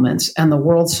little moments and the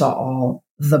world saw all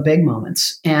the big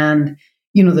moments. And,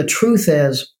 the truth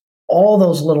is all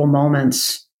those little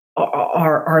moments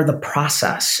are the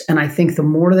process. And I think the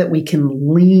more that we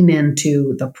can lean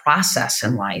into the process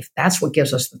in life, that's what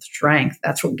gives us the strength.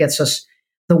 That's what gets us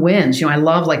the wins. I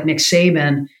love like Nick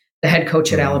Saban, the head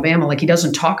coach at Alabama, like he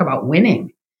doesn't talk about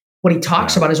winning. What he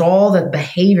talks about is all the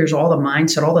behaviors, all the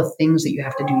mindset, all the things that you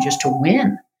have to do just to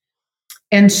win.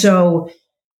 And so,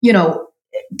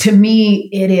 to me,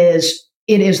 it is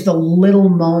the little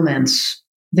moments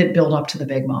that build up to the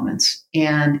big moments.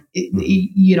 And,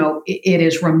 it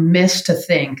is remiss to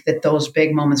think that those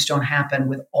big moments don't happen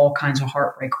with all kinds of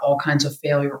heartbreak, all kinds of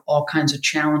failure, all kinds of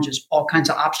challenges, all kinds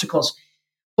of obstacles.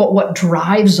 But what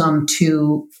drives them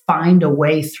to find a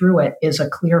way through it is a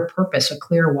clear purpose, a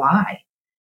clear why,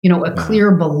 a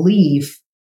clear belief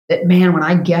that, man, when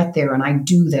I get there and I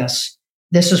do this,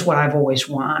 this is what I've always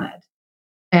wanted.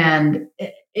 And,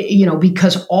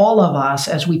 because all of us,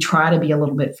 as we try to be a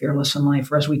little bit fearless in life,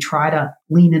 or as we try to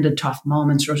lean into tough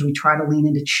moments, or as we try to lean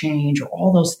into change, or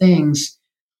all those things,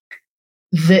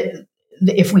 that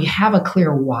if we have a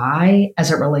clear why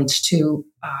as it relates to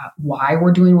why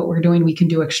we're doing what we're doing, we can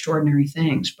do extraordinary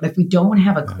things. But if we don't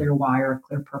have a clear why or a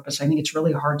clear purpose, I think it's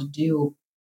really hard to do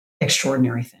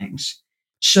extraordinary things.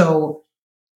 So,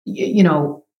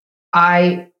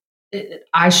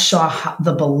 I saw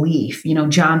the belief.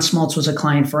 John Smoltz was a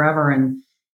client forever,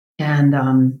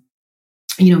 and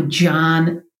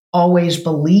John always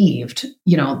believed,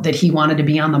 that he wanted to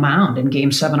be on the mound in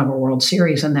Game 7 of a World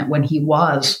Series, and that when he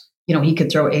was, he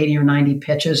could throw 80 or 90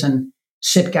 pitches and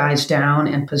sit guys down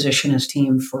and position his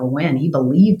team for a win. He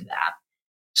believed that.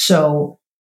 So,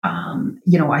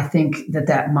 I think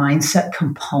that mindset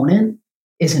component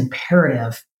is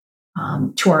imperative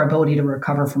to our ability to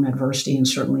recover from adversity, and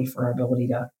certainly for our ability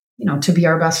to be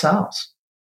our best selves.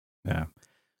 Yeah.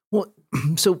 Well,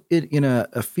 so in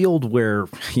a field where,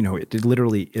 it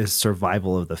literally is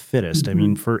survival of the fittest. I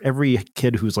mean, for every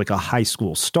kid who's like a high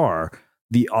school star,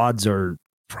 the odds are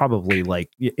probably like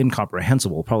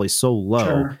incomprehensible, probably so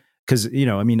low. Because, I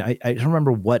don't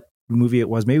remember what movie it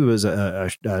was. Maybe it was a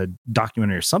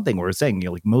documentary or something where it's saying,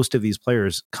 like most of these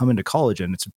players come into college,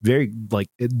 and it's very like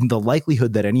the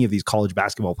likelihood that any of these college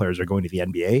basketball players are going to the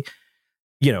NBA,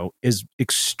 is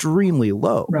extremely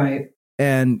low. Right.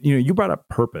 And, you brought up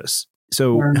purpose.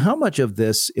 So how much of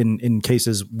this in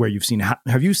cases where you've seen,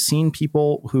 have you seen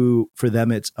people who for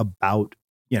them it's about,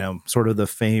 sort of the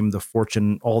fame, the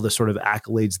fortune, all the sort of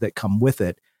accolades that come with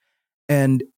it?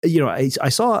 And, I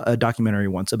saw a documentary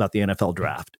once about the NFL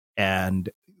draft. And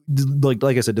like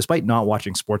I said, despite not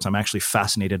watching sports, I'm actually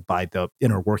fascinated by the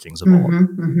inner workings of all of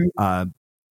it.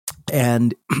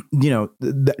 And,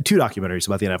 the two documentaries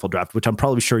about the NFL draft, which I'm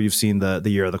probably sure you've seen, the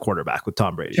Year of the Quarterback with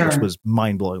Tom Brady, which was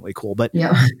mind-blowingly cool. But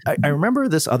I remember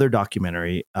this other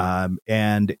documentary,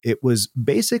 and it was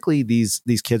basically these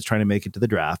kids trying to make it to the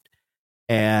draft.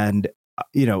 And,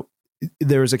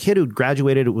 there was a kid who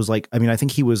graduated. It was like, I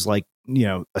think he was like,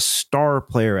 a star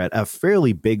player at a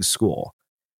fairly big school.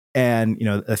 And,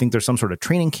 I think there's some sort of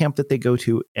training camp that they go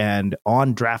to. And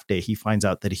on draft day, he finds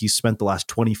out that he spent the last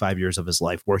 25 years of his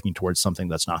life working towards something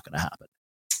that's not going to happen.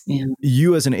 Yeah.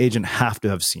 You as an agent have to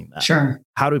have seen that. Sure.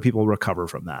 How do people recover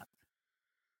from that?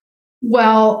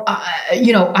 Well,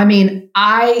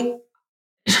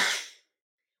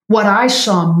 what I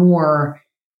saw more,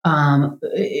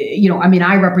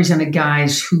 I represented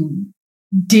guys who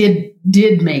did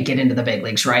make it into the big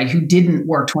leagues, right? Who didn't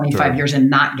work 25 years and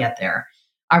not get there.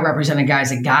 I represented guys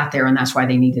that got there, and that's why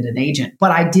they needed an agent.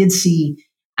 But I did see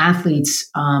athletes,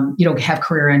 have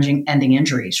career-ending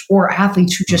injuries, or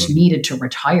athletes who just needed to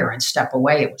retire and step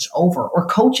away. It was over. Or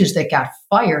coaches that got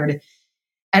fired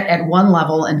at one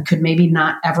level and could maybe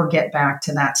not ever get back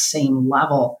to that same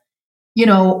level.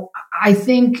 I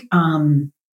think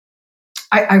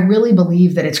I really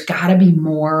believe that it's got to be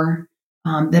more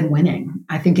than winning.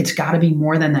 I think it's got to be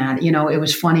more than that. It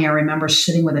was funny. I remember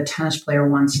sitting with a tennis player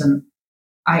once, and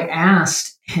I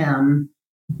asked him,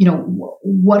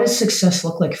 what does success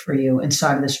look like for you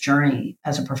inside of this journey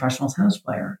as a professional tennis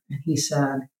player? And he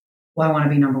said, well, I want to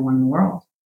be number one in the world.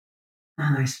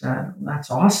 And I said,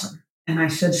 that's awesome. And I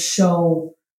said,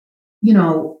 so,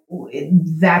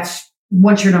 that's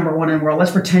once you're number one in the world,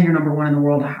 let's pretend you're number one in the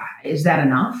world. Is that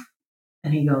enough?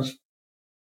 And he goes,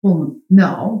 well,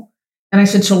 no. And I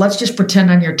said, so let's just pretend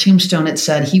on your tombstone it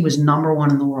said he was number one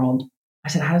in the world. I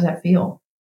said, how does that feel?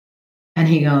 And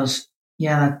he goes,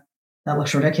 yeah, that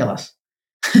looks ridiculous.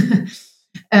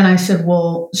 And I said,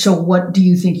 well, so what do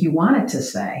you think you want it to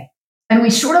say? And we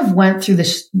sort of went through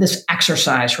this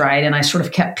exercise, right? And I sort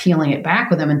of kept peeling it back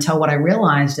with him until what I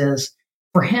realized is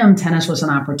for him, tennis was an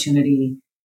opportunity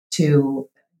to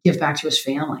give back to his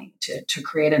family, to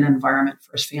create an environment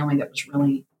for his family that was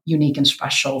really unique and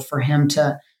special for him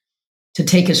to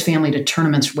take his family to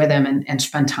tournaments with him and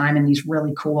spend time in these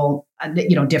really cool,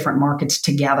 different markets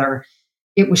together.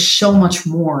 It was so much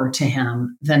more to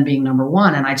him than being number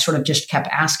one. And I sort of just kept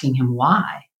asking him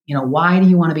why. Why do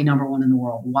you want to be number one in the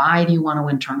world? Why do you want to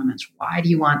win tournaments? Why do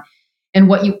you want? And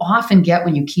what you often get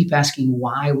when you keep asking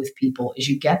why with people is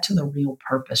you get to the real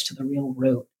purpose, to the real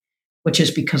root, which is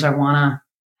because I want to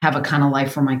have a kind of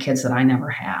life for my kids that I never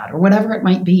had, or whatever it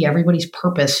might be. Everybody's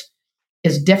purpose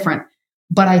is different.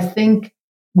 But I think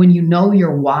when you know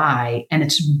your why and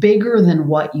it's bigger than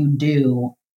what you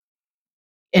do,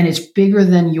 and it's bigger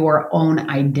than your own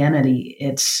identity,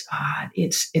 it's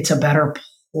a better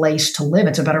place to live.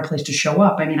 It's a better place to show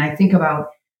up. I mean, I think about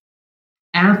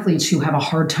athletes who have a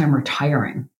hard time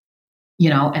retiring,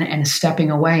 and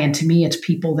stepping away. And to me, it's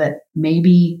people that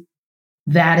maybe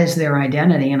that is their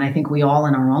identity. And I think we all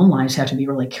in our own lives have to be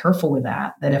really careful with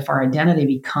that if our identity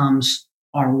becomes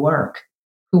our work,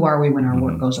 who are we when our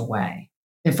work goes away?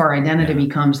 If our identity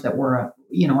becomes that we're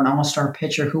an all-star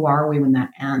pitcher, who are we when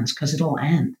that ends? Because it'll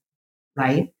end,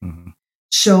 right? Mm-hmm.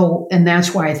 So, and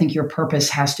that's why I think your purpose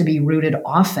has to be rooted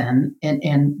often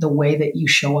in the way that you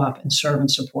show up and serve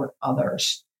and support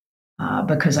others.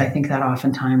 Because I think that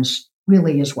oftentimes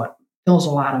really is what fills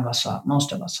a lot of us up,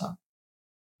 most of us up.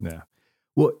 Yeah.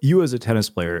 Well, you as a tennis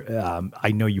player,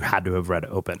 I know you had to have read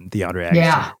Open, the Andre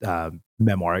Agassi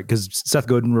memoir, because Seth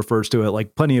Godin refers to it,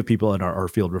 like plenty of people in our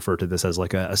field refer to this as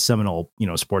like a seminal,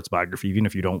 sports biography, even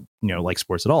if you don't, like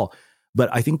sports at all. But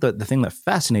I think that the thing that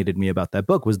fascinated me about that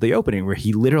book was the opening, where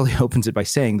he literally opens it by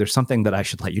saying, there's something that I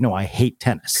should let you know, I hate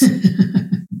tennis.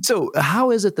 So how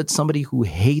is it that somebody who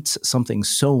hates something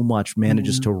so much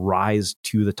manages to rise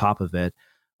to the top of it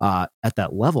at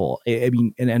that level? I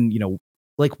mean, and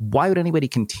like, why would anybody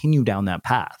continue down that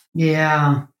path?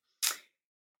 Yeah.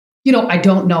 I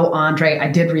don't know, Andre. I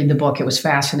did read the book. It was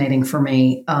fascinating for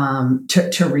me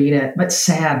to read it, but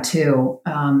sad too.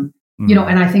 And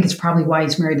I think it's probably why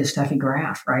he's married to Steffi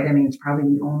Graf, right? I mean, it's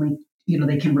probably the only,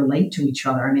 they can relate to each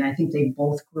other. I mean, I think they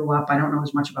both grew up. I don't know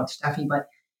as much about Steffi, but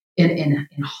in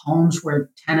homes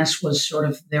where tennis was sort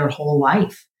of their whole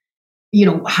life.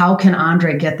 How can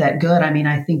Andre get that good? I mean,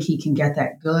 I think he can get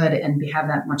that good and have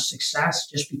that much success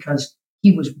just because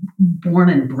he was born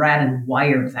and bred and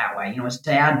wired that way. His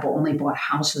dad only bought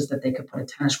houses that they could put a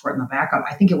tennis court in the back of.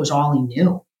 I think it was all he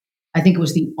knew. I think it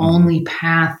was the only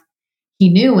path he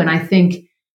knew. And I think,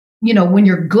 when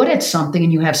you're good at something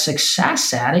and you have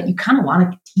success at it, you kind of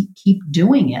want to keep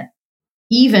doing it.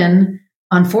 Even,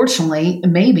 unfortunately,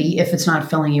 maybe if it's not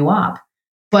filling you up.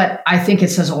 But I think it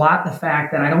says a lot, the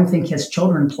fact that I don't think his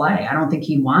children play. I don't think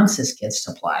he wants his kids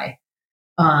to play.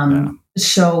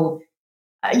 So,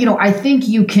 I think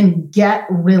you can get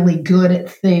really good at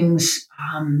things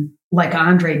like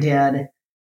Andre did,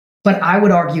 but I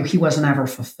would argue he wasn't ever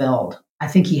fulfilled. I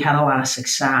think he had a lot of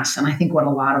success. And I think what a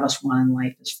lot of us want in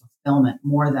life is fulfillment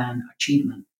more than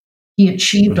achievement. He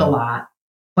achieved a lot,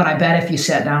 but I bet if you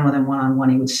sat down with him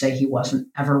one-on-one, he would say he wasn't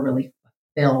ever really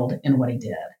fulfilled in what he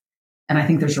did. And I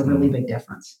think there's a really big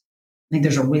difference. I think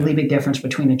there's a really big difference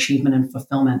between achievement and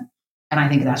fulfillment. And I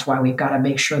think that's why we've got to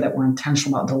make sure that we're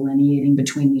intentional about delineating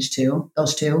between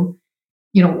those two.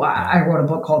 I wrote a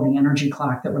book called The Energy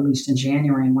Clock that released in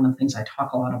January. And one of the things I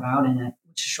talk a lot about in it,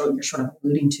 which is what you're sort of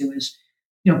alluding to, is,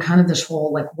 kind of this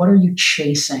whole, like, what are you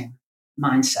chasing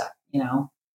mindset?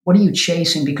 What are you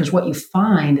chasing? Because what you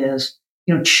find is,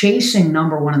 chasing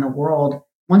number one in the world,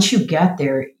 once you get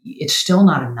there, it's still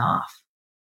not enough.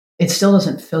 It still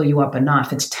doesn't fill you up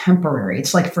enough. It's temporary.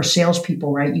 It's like for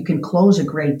salespeople, right? You can close a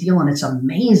great deal and it's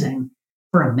amazing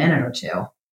for a minute or two,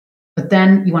 but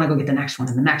then you want to go get the next one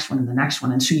and the next one and the next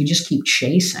one. And so you just keep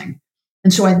chasing.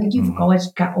 And so I think you've always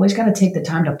got to take the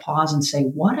time to pause and say,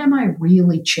 what am I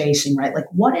really chasing, right? Like,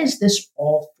 what is this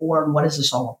all for? And what is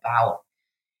this all about?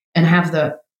 And have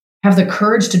the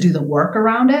courage to do the work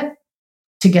around it,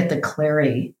 to get the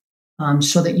clarity.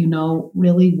 So that you know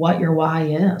really what your why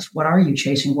is. What are you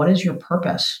chasing? What is your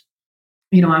purpose?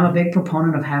 I'm a big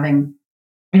proponent of having,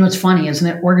 it's funny, isn't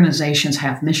it? Organizations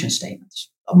have mission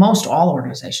statements. Most all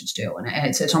organizations do. And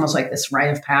it's almost like this rite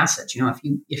of passage.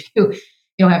 If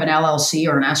you have an LLC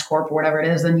or an S Corp or whatever it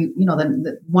is, then then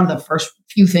one of the first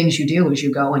few things you do is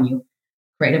you go and you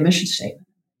create a mission statement,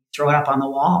 throw it up on the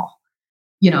wall.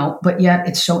 But yet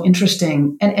it's so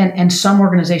interesting. And some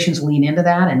organizations lean into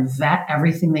that and vet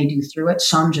everything they do through it.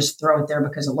 Some just throw it there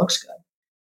because it looks good.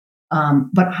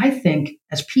 But I think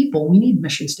as people, we need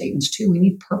mission statements too. We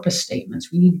need purpose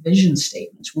statements. We need vision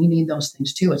statements. We need those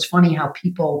things too. It's funny how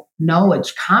people know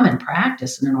it's common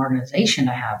practice in an organization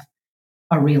to have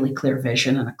a really clear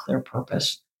vision and a clear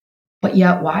purpose. But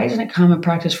yet, why isn't it common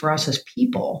practice for us as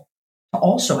people to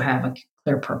also have a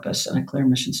clear purpose and a clear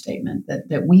mission statement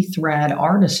that we thread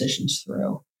our decisions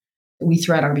through, that we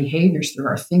thread our behaviors through,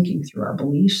 our thinking through, our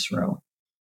beliefs through?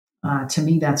 To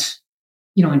me, that's,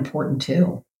 important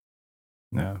too.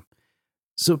 Yeah.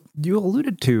 So you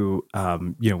alluded to,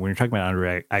 when you're talking about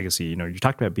Andre Agassi, you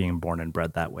talked about being born and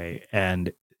bred that way.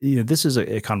 And, this is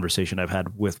a conversation I've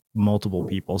had with multiple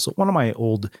people. So one of my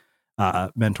old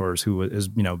mentors who is,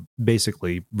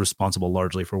 basically responsible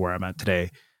largely for where I'm at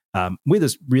today, we had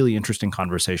this really interesting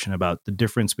conversation about the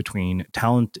difference between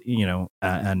talent,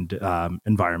 and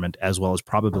environment, as well as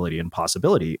probability and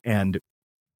possibility. And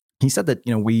he said that,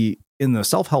 we in the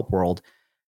self-help world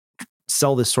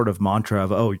sell this sort of mantra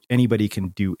of, oh, anybody can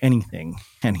do anything.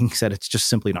 And he said it's just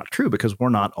simply not true because we're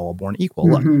not all born equal.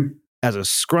 Mm-hmm. Look, as a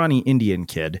scrawny Indian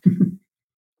kid,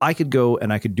 I could go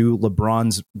and I could do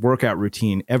LeBron's workout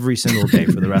routine every single day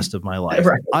for the rest of my life.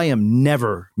 Right. I am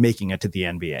never making it to the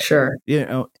NBA. Sure.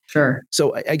 Sure.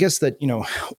 So I guess that,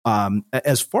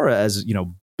 as far as,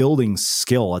 building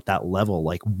skill at that level,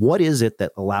 like what is it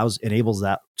that enables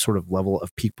that sort of level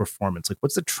of peak performance? Like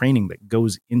what's the training that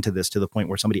goes into this to the point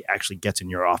where somebody actually gets in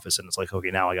your office and it's like, okay,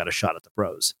 now I got a shot at the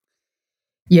pros?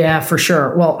 Yeah, for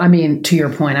sure. Well, I mean, to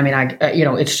your point, I mean,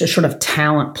 it's just sort of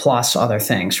talent plus other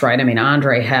things, right? I mean,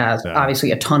 Andre has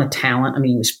obviously a ton of talent. I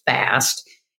mean, he was fast,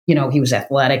 he was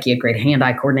athletic. He had great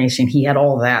hand-eye coordination. He had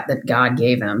all that God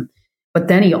gave him. But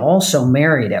then he also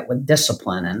married it with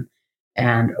discipline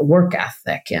and work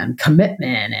ethic and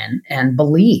commitment and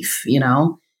belief,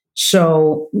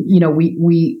 So,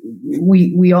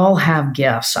 we all have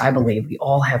gifts. I believe we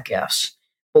all have gifts,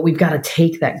 but we've got to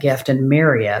take that gift and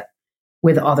marry it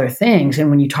with other things. And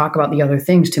when you talk about the other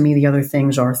things, to me, the other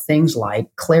things are things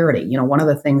like clarity. One of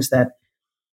the things that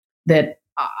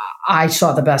I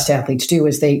saw the best athletes do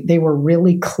is they were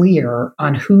really clear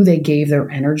on who they gave their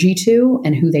energy to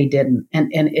and who they didn't. And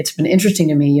it's been interesting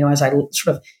to me, as I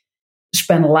sort of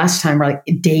spend less time like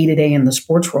day to day in the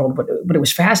sports world, but it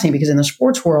was fascinating because in the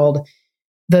sports world,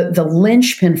 the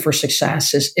linchpin for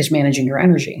success is managing your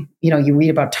energy. You read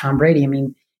about Tom Brady. I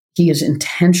mean, he is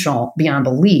intentional beyond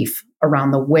belief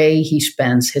around the way he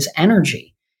spends his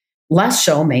energy. Less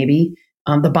so maybe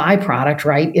the byproduct,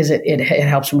 right, is it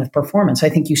helps him with performance. I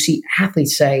think you see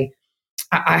athletes say,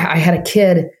 I had a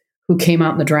kid who came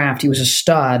out in the draft. He was a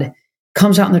stud,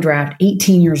 comes out in the draft,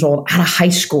 18 years old, out of high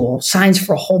school, signs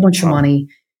for a whole bunch of money,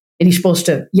 and he's supposed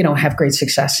to, have great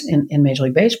success in Major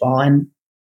League Baseball. And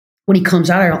when he comes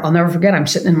out, I'll never forget, I'm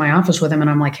sitting in my office with him and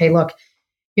I'm like, hey, look,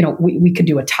 we could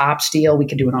do a Topps deal. We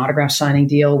could do an autograph signing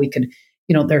deal. We could,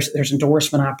 there's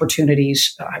endorsement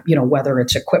opportunities, whether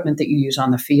it's equipment that you use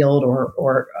on the field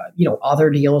or other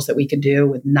deals that we could do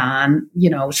with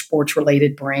sports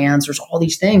related brands. There's all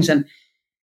these things. And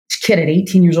this kid at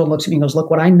 18 years old looks at me and goes, look,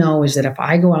 what I know is that if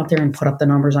I go out there and put up the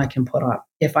numbers I can put up,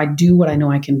 if I do what I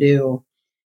know I can do,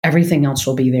 everything else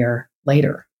will be there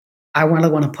later. I really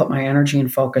want to put my energy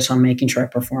and focus on making sure I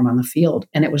perform on the field.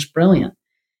 And it was brilliant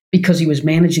because he was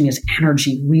managing his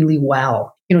energy really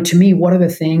well. To me, what are the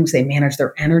things? They manage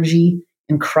their energy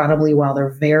incredibly well.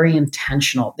 They're very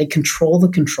intentional. They control the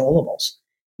controllables.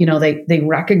 They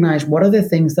recognize what are the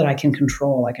things that I can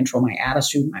control. I control my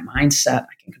attitude, my mindset.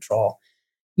 I can control,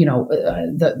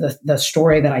 the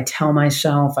story that I tell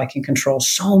myself. I can control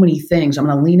so many things. I'm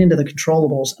going to lean into the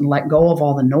controllables and let go of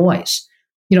all the noise.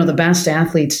 The best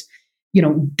athletes,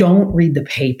 don't read the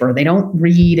paper. They don't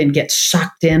read and get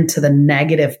sucked into the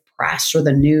negative press or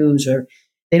the news, or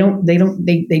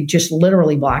they just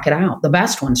literally block it out. The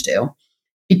best ones do,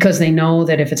 because they know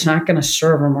that if it's not going to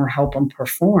serve them or help them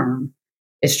perform,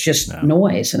 it's just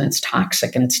noise and it's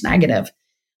toxic and it's negative.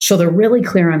 So they're really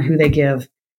clear on who they give,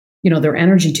 their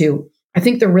energy to. I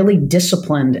think they're really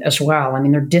disciplined as well. I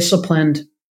mean, they're disciplined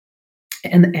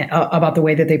and about the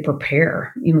way that they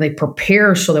prepare. They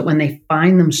prepare so that when they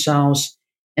find themselves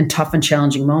in tough and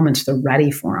challenging moments, they're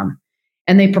ready for them.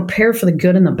 And they prepare for the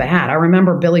good and the bad. I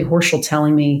remember Billy Horschel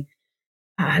telling me,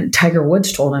 Tiger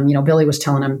Woods told him, Billy was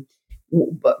telling him,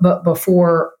 but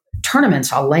before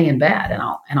tournaments, I'll lay in bed and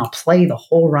I'll play the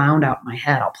whole round out in my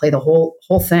head. I'll play the whole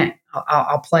thing.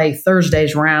 I'll play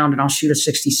Thursday's round and I'll shoot a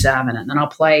 67, and then I'll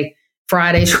play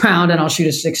Friday's round and I'll shoot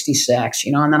a 66,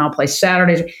 and then I'll play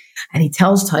Saturdays. And he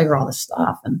tells Tiger all this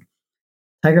stuff, and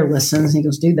Tiger listens and he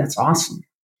goes, dude, that's awesome.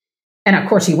 And of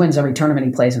course he wins every tournament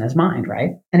he plays in his mind,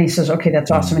 right? And he says, okay,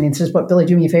 that's awesome. And he says, but Billy,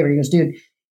 do me a favor. He goes, dude,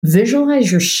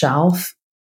 visualize yourself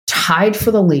tied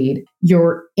for the lead.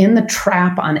 You're in the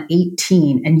trap on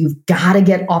 18 and you've got to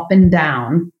get up and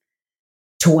down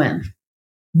to win.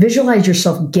 Visualize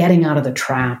yourself getting out of the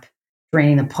trap,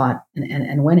 draining the putt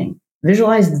and winning.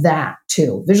 Visualize that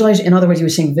too. Visualize, in other words, he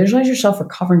was saying, visualize yourself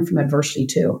recovering from adversity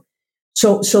too.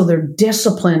 So they're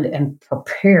disciplined and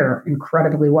prepare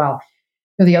incredibly well.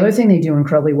 The other thing they do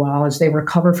incredibly well is they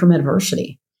recover from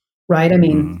adversity, right? I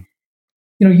mean,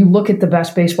 you look at the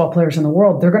best baseball players in the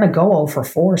world, they're going to go 0 for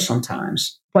 4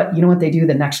 sometimes. But you know what they do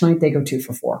the next night? They go 2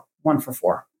 for 4, 1 for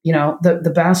 4.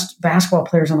 The best basketball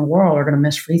players in the world are going to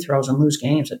miss free throws and lose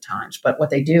games at times. But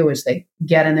what they do is they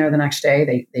get in there the next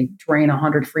day, they drain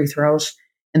 100 free throws,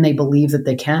 and they believe that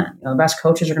they can. The best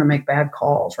coaches are going to make bad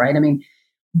calls, right? I mean,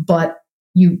 but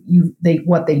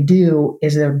what they do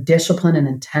is they're disciplined and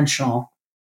intentional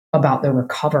about their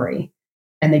recovery,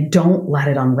 and they don't let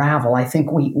it unravel. I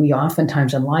think we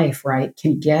oftentimes in life, right,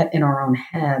 can get in our own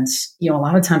heads. A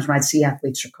lot of times when I'd see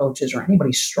athletes or coaches or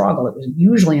anybody struggle, it was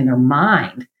usually in their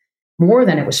mind more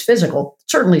than it was physical.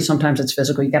 Certainly sometimes it's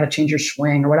physical. You got to change your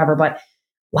swing or whatever, but a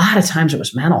lot of times it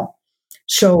was mental.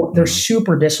 So they're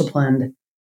super disciplined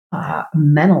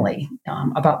mentally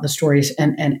about the stories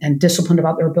and disciplined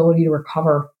about their ability to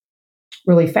recover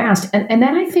really fast. And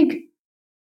then I think,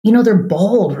 they're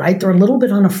bold, right? They're a little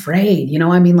bit unafraid.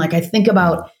 I think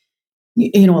about,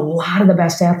 a lot of the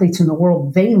best athletes in the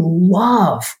world, they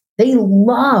love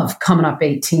coming up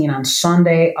 18 on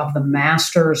Sunday of the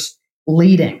Masters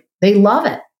leading. They love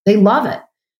it.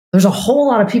 There's a whole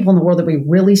lot of people in the world that be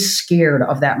really scared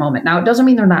of that moment. Now, it doesn't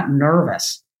mean they're not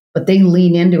nervous, but they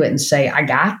lean into it and say, I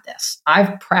got this.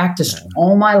 I've practiced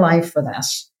all my life for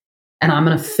this, and I'm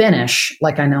going to finish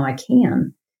like I know I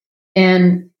can.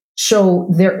 And so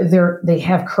they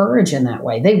have courage in that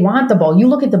way. They want the ball. You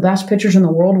look at the best pitchers in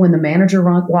the world when the manager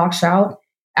walks out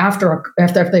after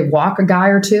they walk a guy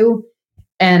or two,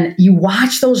 and you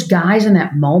watch those guys in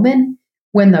that moment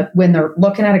when they're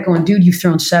looking at it going, dude, you've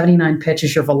thrown 79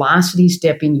 pitches, your velocity's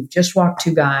dipping, you've just walked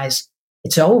 2 guys,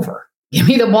 it's over. Give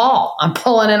me the ball. I'm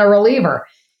pulling in a reliever.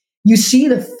 You see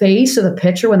the face of the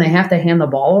pitcher when they have to hand the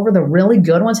ball over. The really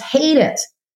good ones hate it.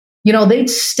 They'd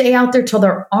stay out there till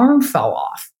their arm fell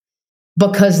off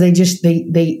because they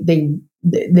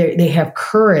have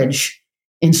courage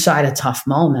inside of tough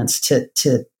moments to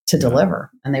deliver,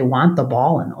 and they want the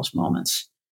ball in those moments.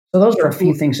 So those are a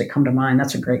few things that come to mind.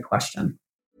 That's a great question.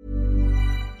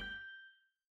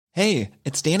 Hey,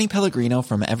 it's Danny Pellegrino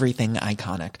from Everything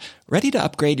Iconic. Ready to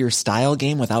upgrade your style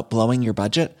game without blowing your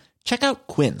budget? Check out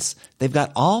Quince. They've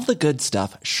got all the good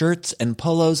stuff, shirts and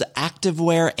polos,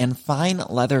 activewear, and fine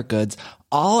leather goods,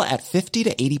 all at 50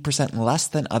 to 80% less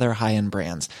than other high-end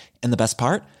brands. And the best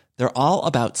part? They're all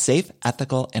about safe,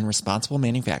 ethical, and responsible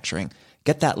manufacturing.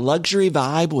 Get that luxury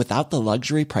vibe without the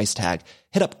luxury price tag.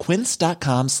 Hit up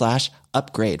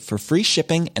quince.com/upgrade for free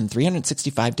shipping and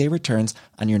 365-day returns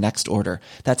on your next order.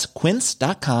 That's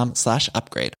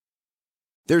quince.com/upgrade.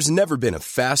 There's never been a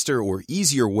faster or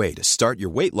easier way to start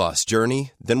your weight loss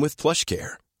journey than with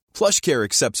PlushCare. PlushCare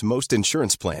accepts most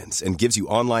insurance plans and gives you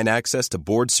online access to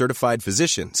board-certified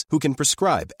physicians who can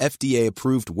prescribe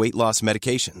FDA-approved weight loss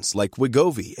medications like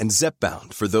Wegovy and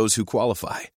Zepbound for those who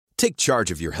qualify. Take charge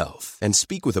of your health and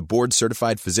speak with a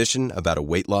board-certified physician about a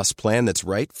weight loss plan that's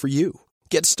right for you.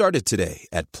 Get started today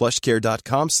at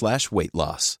plushcare.com/weight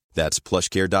loss. That's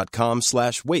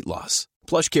plushcare.com/weight loss.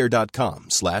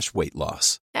 plushcare.com/weight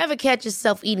loss. Ever catch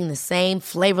yourself eating the same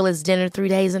flavorless dinner 3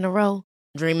 days in a row?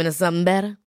 Dreaming of something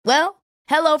better? Well,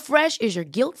 HelloFresh is your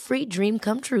guilt-free dream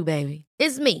come true, baby.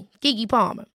 It's me, Keke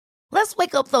Palmer. Let's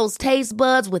wake up those taste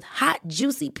buds with hot,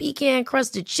 juicy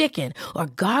pecan-crusted chicken or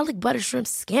garlic butter shrimp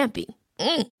scampi.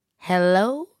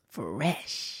 Hello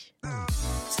Fresh.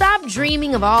 Stop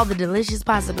dreaming of all the delicious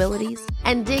possibilities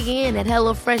and dig in at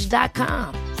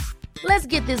HelloFresh.com. Let's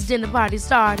get this dinner party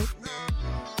started.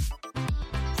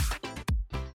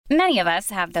 Many of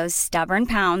us have those stubborn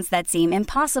pounds that seem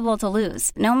impossible to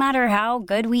lose, no matter how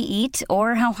good we eat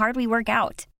or how hard we work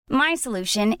out. My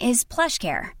solution is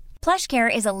PlushCare.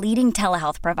 PlushCare is a leading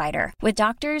telehealth provider with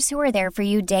doctors who are there for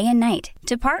you day and night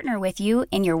to partner with you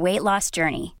in your weight loss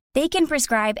journey. They can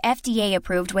prescribe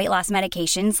FDA-approved weight loss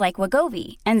medications like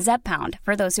Wegovy and Zepbound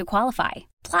for those who qualify.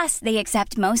 Plus, they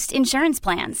accept most insurance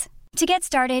plans. To get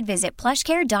started, visit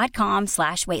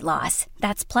plushcare.com/weight loss.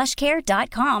 That's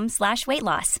plushcare.com/weight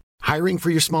loss. Hiring for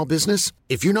your small business?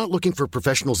 If you're not looking for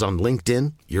professionals on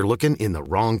LinkedIn, you're looking in the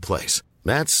wrong place.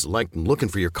 That's like looking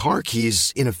for your car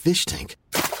keys in a fish tank.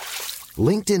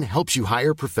 LinkedIn helps you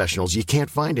hire professionals you can't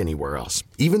find anywhere else,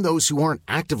 even those who aren't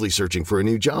actively searching for a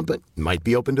new job but might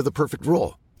be open to the perfect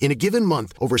role. In a given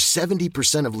month, over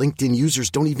 70% of LinkedIn users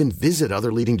don't even visit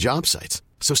other leading job sites.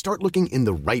 So start looking in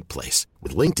the right place.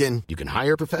 With LinkedIn, you can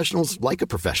hire professionals like a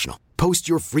professional. Post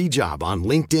your free job on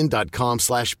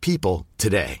linkedin.com/people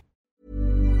today.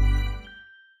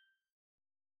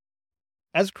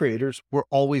 As creators, we're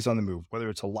always on the move. Whether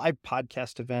it's a live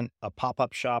podcast event, a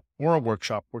pop-up shop, or a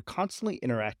workshop, we're constantly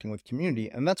interacting with community,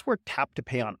 and that's where Tap to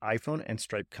Pay on iPhone and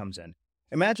Stripe comes in.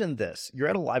 Imagine this. You're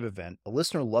at a live event, a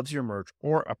listener loves your merch,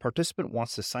 or a participant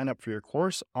wants to sign up for your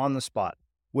course on the spot.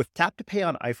 With Tap to Pay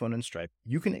on iPhone and Stripe,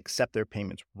 you can accept their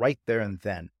payments right there and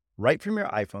then, right from your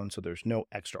iPhone, so there's no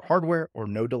extra hardware or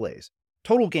no delays.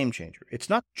 Total game changer. It's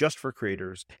not just for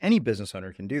creators. Any business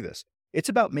owner can do this. It's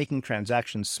about making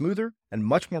transactions smoother and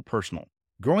much more personal,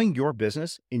 growing your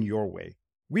business in your way.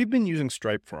 We've been using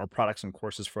Stripe for our products and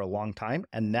courses for a long time,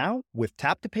 and now with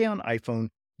Tap to Pay on iPhone,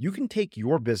 you can take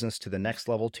your business to the next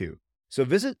level too. So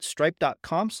visit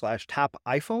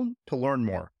stripe.com/tapiphone to learn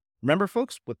more. Remember,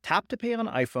 folks, with Tap to Pay on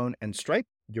iPhone and Stripe,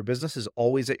 your business is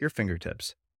always at your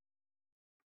fingertips.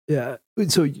 Yeah.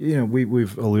 So,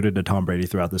 we've alluded to Tom Brady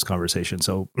throughout this conversation.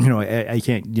 So, I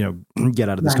can't, get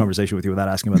out of this conversation with you without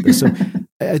asking about this. So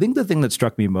I think the thing that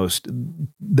struck me most,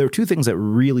 there are two things that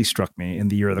really struck me in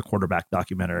the Year of the Quarterback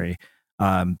documentary.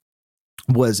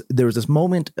 Was there was this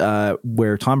moment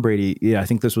where Tom Brady, I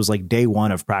think this was like day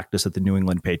one of practice at the New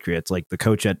England Patriots. Like the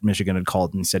coach at Michigan had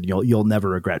called and said, you'll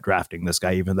never regret drafting this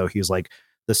guy, even though he's like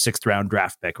the 6th round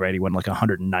draft pick, right? He went like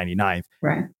 199th.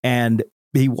 Right. And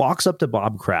he walks up to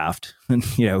Bob Kraft, and,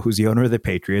 who's the owner of the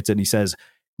Patriots, and he says,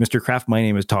 "Mr. Kraft, my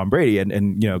name is Tom Brady."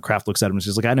 And Kraft looks at him and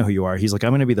says, like, "I know who you are." He's like,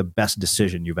 "I'm going to be the best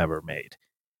decision you've ever made."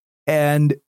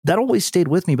 And that always stayed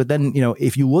with me. But then,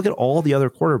 if you look at all the other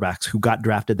quarterbacks who got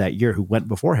drafted that year, who went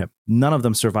before him, none of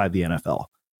them survived the NFL.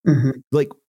 Mm-hmm. Like,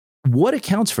 what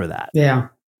accounts for that? Yeah.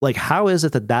 Like, how is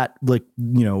it that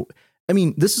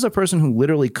this is a person who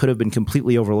literally could have been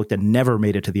completely overlooked and never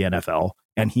made it to the NFL.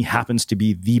 And he happens to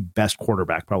be the best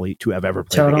quarterback probably to have ever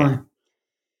played the game.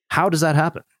 How does that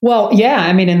happen? Well, yeah.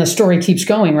 And the story keeps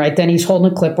going, right? Then he's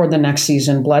holding a clipboard the next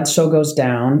season. Bledsoe goes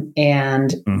down,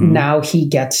 and now he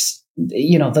gets,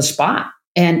 the spot.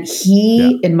 And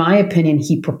he, in my opinion,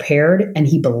 he prepared and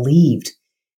he believed.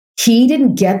 He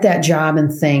didn't get that job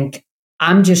and think,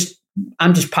 I'm just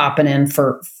popping in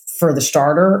for the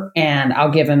starter and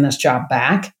I'll give him this job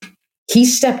back. He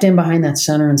stepped in behind that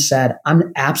center and said,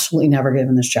 I'm absolutely never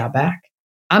giving this job back.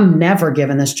 I'm never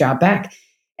giving this job back.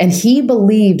 And he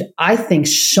believed, I think,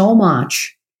 so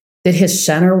much that his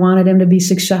center wanted him to be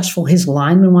successful. His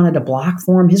linemen wanted to block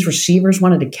for him. His receivers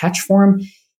wanted to catch for him.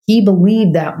 He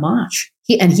believed that much.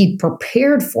 He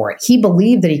prepared for it. He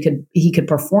believed that he could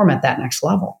perform at that next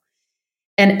level.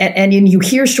 And you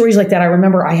hear stories like that. I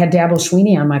remember I had Dabo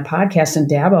Sweeney on my podcast, and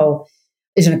Dabo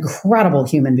is an incredible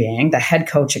human being, the head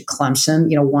coach at Clemson,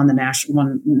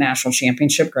 won national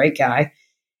championship, great guy.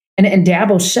 And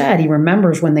Dabo said he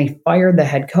remembers when they fired the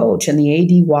head coach and the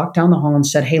AD walked down the hall and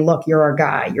said, "Hey, look, you're our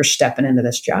guy. You're stepping into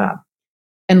this job."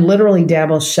 And literally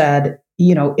Dabo said,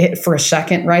 for a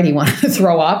second, right, he wanted to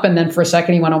throw up. And then for a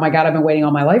second he went, "Oh my God, I've been waiting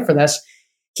all my life for this."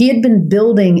 He had been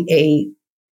building a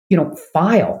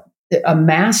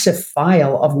massive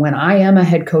file of, when I am a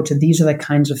head coach, these are the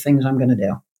kinds of things I'm going to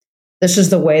do. This is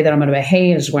the way that I'm going to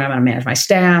behave. This is the way I'm going to manage my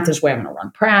staff. This is the way I'm going to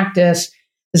run practice.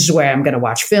 This is the way I'm going to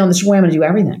watch film. This is the way I'm going to do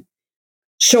everything.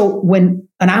 So when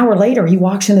an hour later he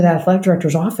walks into that athletic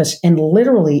director's office and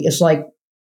literally is like,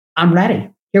 "I'm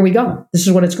ready. Here we go. This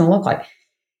is what it's going to look like."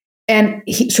 And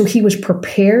he was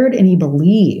prepared and he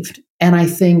believed. And I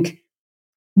think,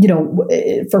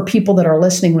 for people that are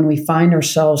listening, when we find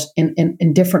ourselves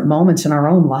in different moments in our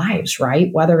own lives, right?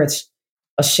 Whether it's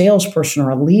a salesperson or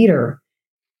a leader,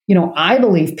 I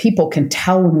believe people can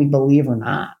tell when we believe or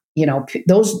not.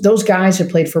 Those guys that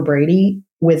played for Brady,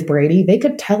 with Brady, they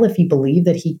could tell if he believed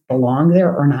that he belonged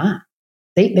there or not.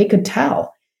 They could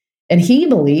tell. And he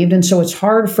believed, and so it's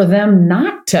hard for them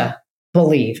not to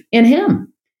believe in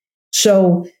him.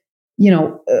 So,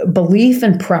 belief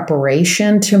and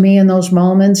preparation to me in those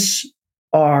moments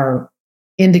are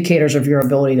indicators of your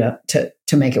ability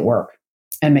to make it work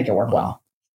and make it work well.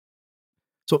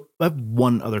 So I have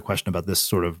one other question about this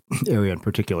sort of area in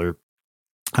particular.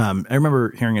 I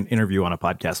remember hearing an interview on a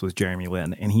podcast with Jeremy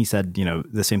Lin, and he said,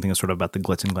 the same thing is sort of about the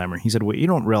glitz and glamour. He said, what you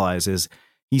don't realize is,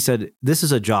 he said, this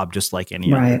is a job just like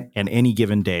any other, and any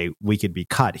given day we could be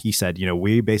cut. He said,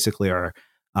 we basically are,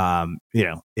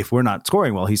 if we're not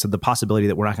scoring well, he said the possibility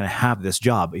that we're not going to have this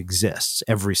job exists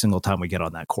every single time we get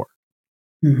on that court.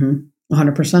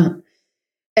 100%.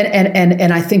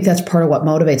 And I think that's part of what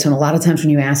motivates. And a lot of times when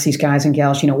you ask these guys and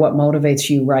gals, what motivates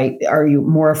you, right? Are you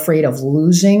more afraid of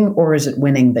losing, or is it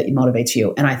winning that motivates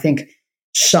you? And I think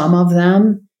some of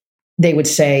them, they would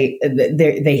say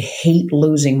they hate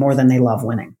losing more than they love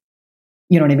winning.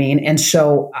 You know what I mean? And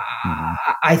so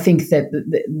I think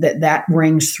that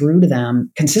rings through to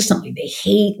them consistently. They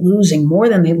hate losing more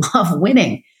than they love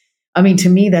winning. I mean, to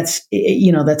me, that's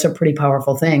a pretty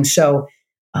powerful thing. So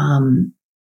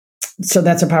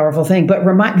that's a powerful thing. But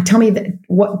tell me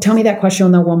that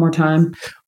question though one more time.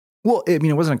 Well, I mean,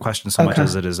 it wasn't a question so much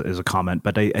as it is a comment,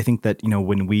 but I think that,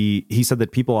 he said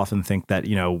that people often think that,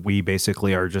 we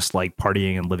basically are just like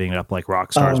partying and living it up like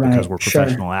rock stars because we're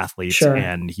professional athletes. Sure.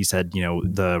 And he said,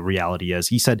 the reality is,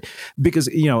 he said, because,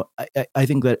 I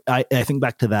think that I think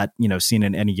back to that, scene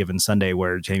in Any Given Sunday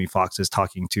where Jamie Foxx is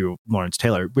talking to Lawrence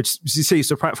Taylor, which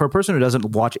for a person who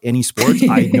doesn't watch any sports,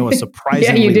 I know a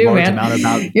surprisingly large amount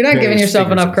about. You're not giving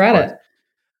yourself enough credit.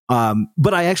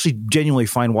 But I actually genuinely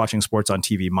find watching sports on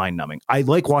TV mind-numbing. I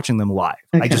like watching them live.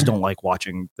 I just don't like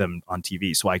watching them on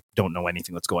TV, so I don't know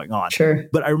anything that's going on. Sure.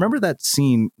 But I remember that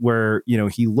scene where,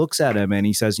 he looks at him and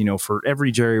he says, for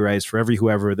every Jerry Rice, for every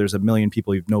whoever, there's a million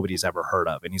people nobody's ever heard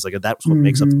of. And he's like, that's what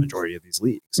makes up the majority of these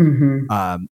leagues. And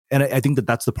I think that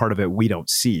that's the part of it we don't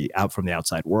see out from the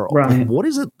outside world. Right. Like, what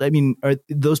is it? I mean, are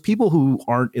those people who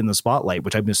aren't in the spotlight,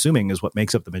 which I'm assuming is what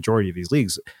makes up the majority of these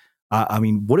leagues, I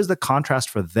mean, what is the contrast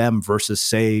for them versus,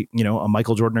 say, a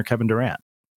Michael Jordan or Kevin Durant?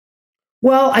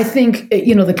 Well, I think,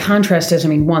 the contrast is,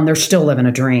 one, they're still living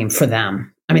a dream for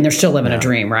them. I mean, they're still living a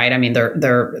dream, right? I mean,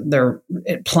 they're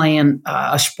playing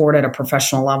a sport at a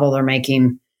professional level. They're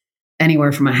making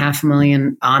anywhere from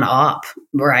 $500,000 on up,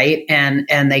 right?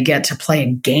 And they get to play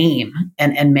a game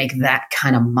and make that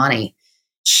kind of money.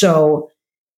 So,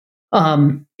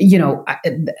 I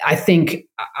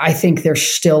think they're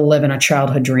still living a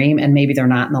childhood dream, and maybe they're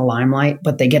not in the limelight,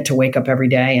 but they get to wake up every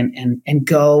day and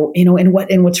go, and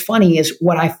what's funny is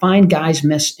what I find guys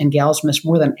miss and gals miss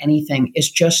more than anything is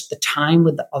just the time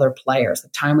with the other players, the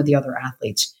time with the other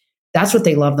athletes. That's what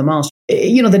they love the most.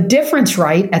 The difference,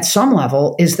 right, at some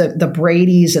level is the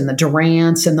Bradys and the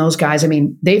Durants and those guys. I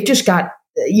mean, they've just got,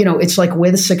 it's like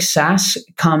with success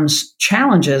comes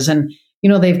challenges, and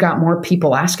they've got more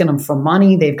people asking them for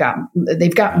money. They've got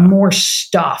more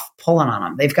stuff pulling on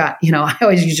them. They've got, I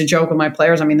always used to joke with my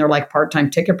players. I mean, they're like part-time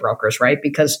ticket brokers, right?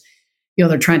 Because,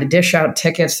 they're trying to dish out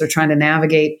tickets. They're trying to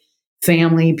navigate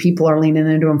family. People are leaning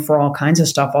into them for all kinds of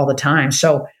stuff all the time.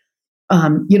 So,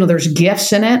 there's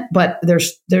gifts in it, but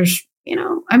there's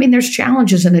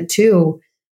challenges in it too.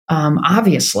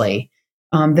 Obviously,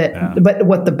 but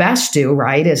what the best do,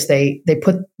 right, is they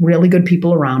put really good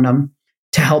people around them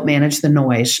to help manage the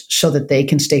noise so that they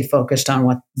can stay focused on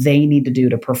what they need to do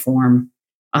to perform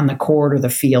on the court or the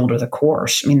field or the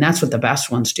course. I mean, that's what the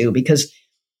best ones do, because,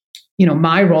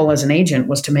 my role as an agent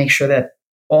was to make sure that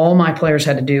all my players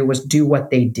had to do was do what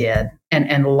they did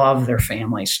and love their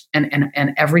families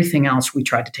and everything else we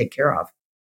tried to take care of.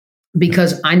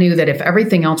 Because I knew that if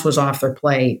everything else was off their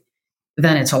plate,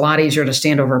 then it's a lot easier to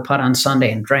stand over a putt on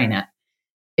Sunday and drain it.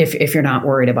 If you're not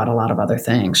worried about a lot of other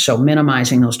things. So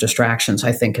minimizing those distractions,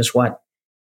 I think, is what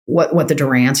the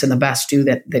Durants and the best do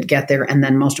that get there. And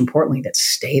then most importantly, that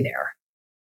stay there.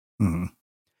 Mm-hmm.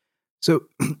 So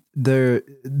there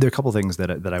are a couple of things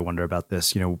that I wonder about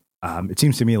this. It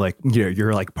seems to me like,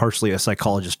 you're like partially a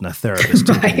psychologist and a therapist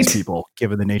to these people,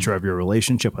 given the nature of your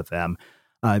relationship with them.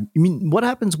 I mean, what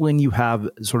happens when you have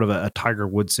sort of a Tiger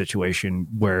Woods situation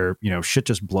where, shit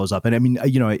just blows up? And I mean,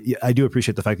 I do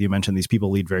appreciate the fact that you mentioned these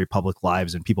people lead very public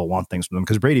lives and people want things from them,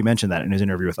 because Brady mentioned that in his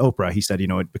interview with Oprah. He said,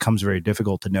 it becomes very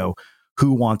difficult to know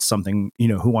who wants something,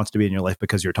 who wants to be in your life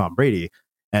because you're Tom Brady,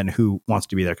 and who wants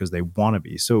to be there because they want to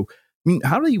be. So, I mean,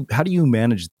 how do you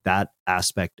manage that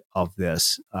aspect of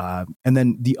this? And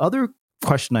then the other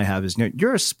question I have is,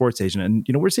 you're a sports agent, and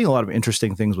we're seeing a lot of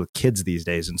interesting things with kids these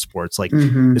days in sports, like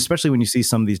especially when you see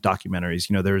some of these documentaries.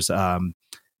 There's a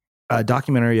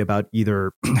documentary about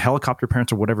either helicopter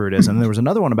parents or whatever it is, and there was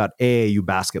another one about AAU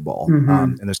basketball,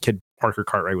 and this kid Parker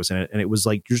Cartwright was in it, and it was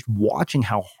like just watching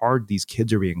how hard these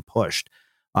kids are being pushed,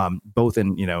 both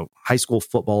in high school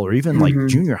football or even like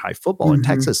junior high football in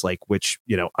Texas, like, which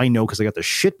I know because I got the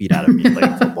shit beat out of me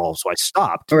playing football, so I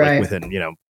stopped like within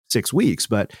 6 weeks,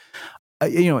 but. I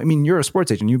mean, you're a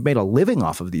sports agent. You've made a living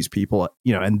off of these people,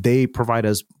 and they provide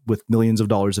us with millions of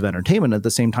dollars of entertainment. At the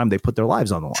same time, they put their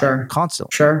lives on the line constantly.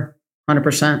 Sure.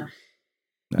 100%.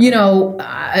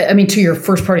 I mean, to your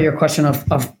first part of your question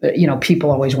of people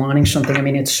always wanting something. I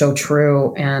mean, it's so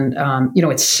true. And,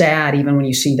 it's sad even when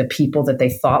you see the people that they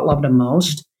thought loved them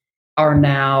most are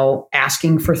now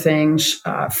asking for things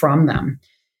from them.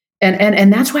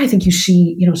 And that's why I think you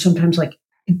see, sometimes like,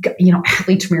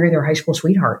 athletes marry their high school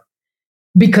sweetheart,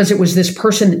 because it was this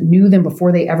person that knew them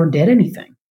before they ever did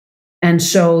anything. And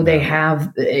so they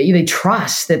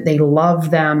trust that they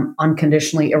love them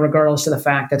unconditionally, regardless of the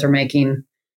fact that they're making,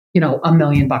 $1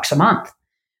 million a month.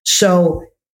 So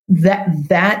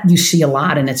that you see a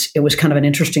lot. And it was kind of an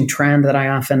interesting trend that I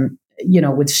often,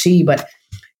 would see. But,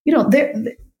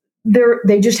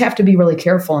 they just have to be really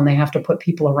careful, and they have to put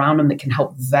people around them that can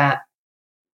help vet,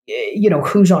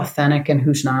 who's authentic and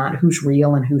who's not, who's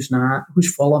real and who's not,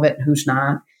 who's full of it and who's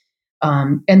not.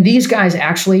 And these guys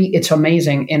actually, it's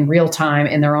amazing, in real time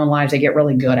in their own lives, they get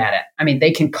really good at it. I mean,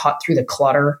 they can cut through the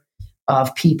clutter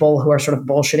of people who are sort of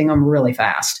bullshitting them really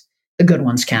fast. The good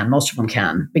ones can, most of them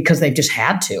can, because they've just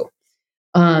had to.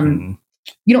 In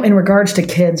regards to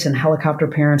kids and helicopter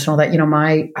parents and all that,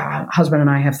 my husband and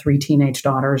I have 3 teenage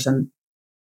daughters, and,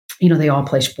 they all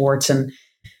play sports. And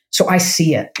so I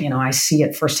see it, I see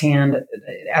it firsthand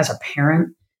as a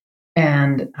parent.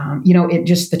 And,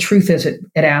 the truth is it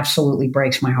absolutely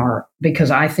breaks my heart, because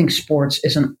I think sports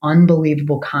is an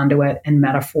unbelievable conduit and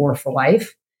metaphor for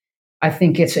life. I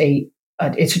think it's a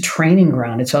training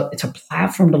ground. It's a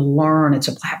platform to learn. It's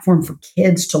a platform for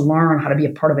kids to learn how to be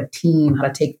a part of a team, how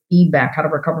to take feedback, how to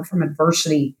recover from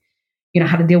adversity,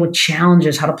 how to deal with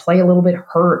challenges, how to play a little bit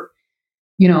hurt,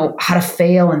 how to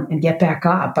fail and get back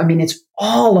up. I mean, it's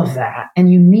all of that.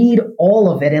 And you need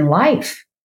all of it in life,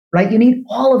 right? You need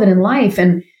all of it in life.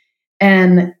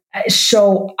 And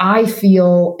so I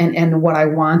feel, and what I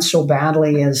want so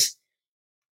badly is,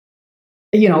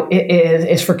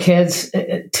 is for kids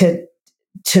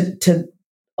to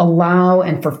allow,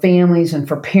 and for families and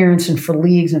for parents and for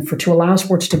leagues and to allow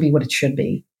sports to be what it should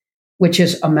be, which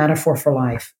is a metaphor for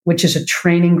life, which is a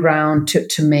training ground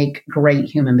to make great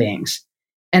human beings.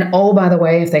 And oh, by the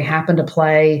way, if they happen to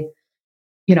play,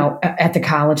 at the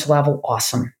college level,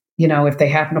 awesome. If they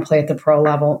happen to play at the pro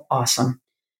level, awesome.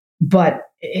 But,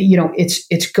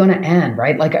 it's going to end,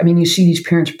 right? Like, I mean, you see these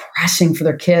parents pressing for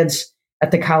their kids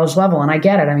at the college level. And I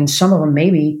get it. I mean, some of them,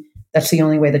 maybe that's the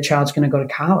only way the child's going to go to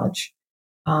college.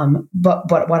 But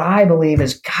what I believe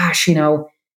is, gosh,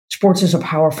 sports is a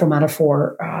powerful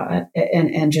metaphor,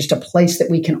 and just a place that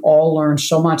we can all learn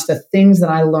so much. The things that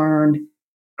I learned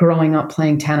growing up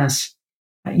playing tennis,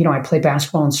 I played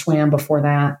basketball and swam before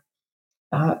that,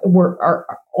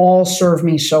 all served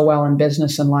me so well in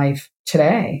business and life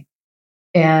today.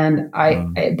 And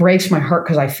it breaks my heart,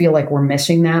 because I feel like we're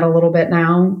missing that a little bit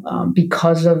now,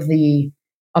 because of the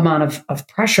amount of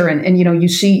pressure. And you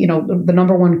see, the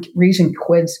number one reason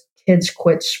kids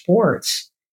quit sports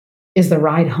is the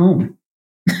ride home.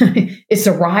 It's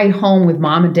the ride home with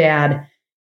mom and dad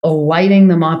lighting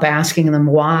them up, asking them,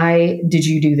 why did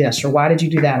you do this? Or why did you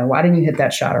do that? Or why didn't you hit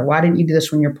that shot? Or why didn't you do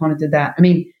this when your opponent did that? I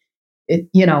mean,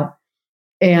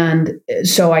 and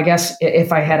so I guess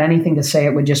if I had anything to say,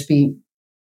 it would just be,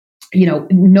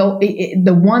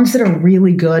 the ones that are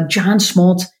really good, John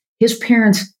Smoltz, his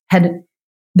parents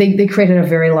they created a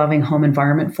very loving home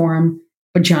environment for him,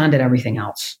 but John did everything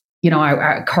else.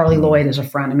 Carly Lloyd is a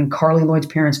friend. I mean, Carly Lloyd's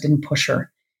parents didn't push her.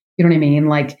 You know what I mean?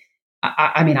 Like,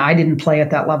 I mean, I didn't play at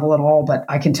that level at all, but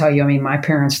I can tell you, I mean, my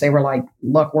parents, they were like,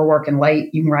 look, we're working late.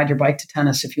 You can ride your bike to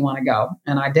tennis if you want to go.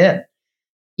 And I did.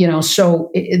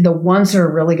 So the ones that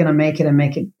are really going to make it,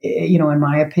 in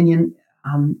my opinion,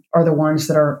 are the ones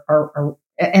that are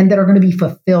and that are going to be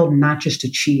fulfilled, not just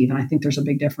achieve. And I think there's a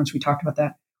big difference. We talked about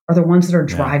that. Are the ones that are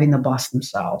driving the bus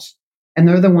themselves, and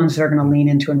they're the ones that are going to lean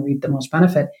into and reap the most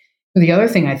benefit. The other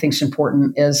thing I think is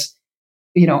important is,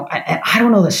 I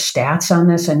don't know the stats on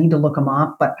this. I need to look them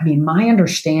up. But I mean, my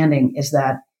understanding is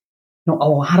that, a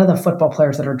lot of the football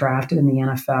players that are drafted in the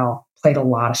NFL played a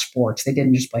lot of sports. They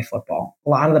didn't just play football. A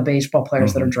lot of the baseball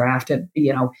players that are drafted,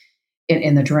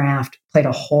 in the draft played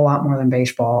a whole lot more than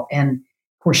baseball. And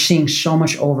we're seeing so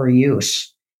much overuse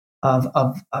of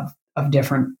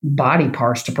different body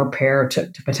parts to prepare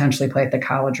to potentially play at the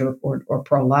college or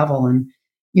pro level. And,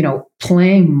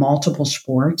 playing multiple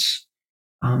sports,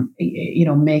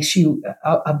 makes you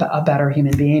a better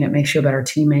human being. It makes you a better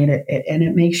teammate. And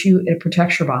it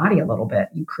protects your body a little bit.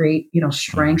 You create,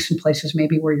 strengths in places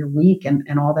maybe where you're weak,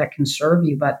 and all that can serve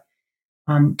you. But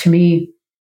to me,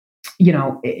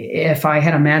 if I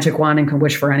had a magic wand and could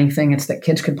wish for anything, it's that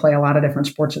kids could play a lot of different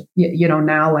sports,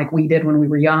 now like we did when we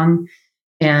were young,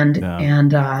 and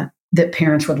that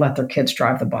parents would let their kids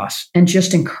drive the bus, and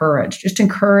just encourage,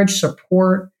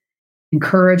 support,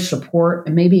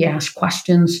 and maybe ask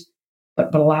questions,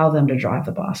 but allow them to drive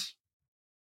the bus.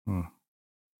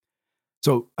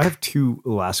 So I have 2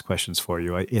 last questions for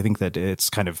you. I think that it's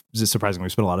kind of surprising. We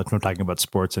spent a lot of time talking about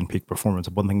sports and peak performance.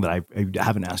 One thing that I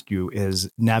haven't asked you is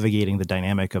navigating the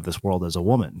dynamic of this world as a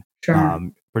woman,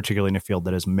 particularly in a field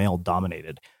that is male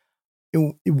dominated.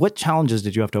 What challenges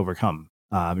did you have to overcome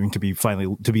to be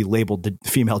labeled the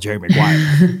female Jerry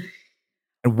Maguire?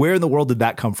 And where in the world did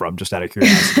that come from? Just out of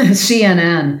curiosity.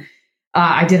 CNN.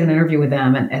 I did an interview with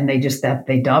them, and they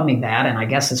dubbed me that, and I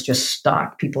guess it's just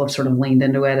stuck. People have sort of leaned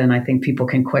into it, and I think people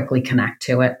can quickly connect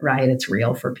to it. Right? It's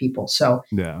real for people. So,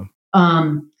 Yeah.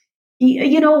 I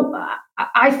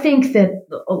think that,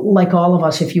 like all of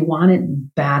us, if you want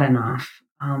it bad enough,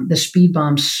 the speed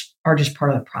bumps are just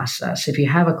part of the process. If you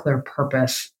have a clear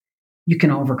purpose, you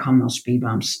can overcome those speed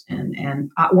bumps.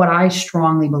 And what I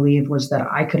strongly believed was that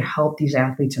I could help these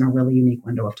athletes in a really unique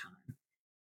window of time.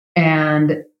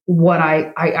 And what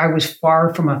I was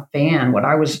far from a fan. What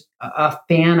I was a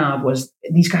fan of was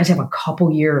these guys have a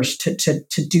couple years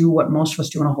to do what most of us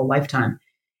do in a whole lifetime.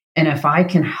 And if I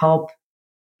can help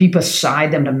be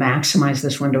beside them to maximize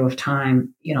this window of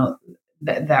time,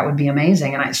 that would be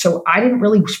amazing. And so I didn't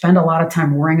really spend a lot of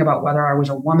time worrying about whether I was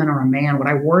a woman or a man. What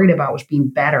I worried about was being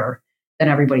better than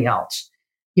everybody else.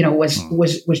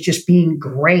 Was just being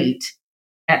great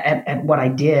at what I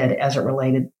did as it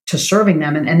related to serving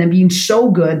them, and then being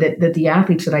so good that the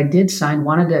athletes that I did sign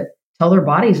wanted to tell their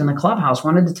buddies in the clubhouse,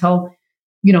 wanted to tell,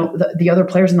 the other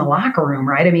players in the locker room,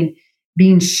 right? I mean,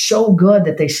 being so good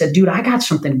that they said, dude, I got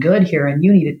something good here and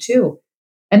you need it too.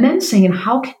 And then saying,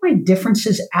 how can my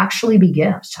differences actually be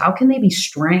gifts? How can they be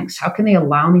strengths? How can they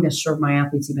allow me to serve my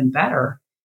athletes even better?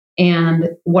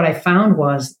 And what I found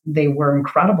was they were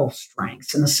incredible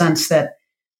strengths in the sense that,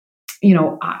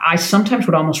 I sometimes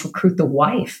would almost recruit the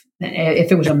wife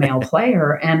if it was a male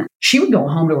player. And she would go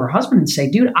home to her husband and say,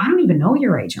 dude, I don't even know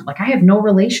your agent. Like, I have no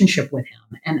relationship with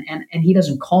him. And he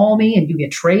doesn't call me, and you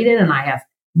get traded, and I have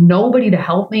nobody to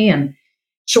help me. And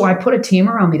so I put a team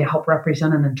around me to help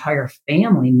represent an entire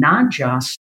family, not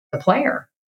just the player.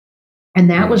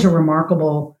 And that was a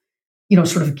remarkable,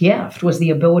 sort of gift, was the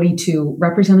ability to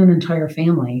represent an entire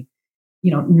family,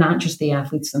 not just the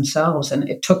athletes themselves. And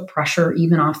it took pressure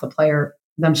even off the player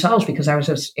themselves, because I was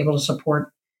just able to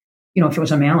support, if it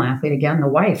was a male athlete, again, the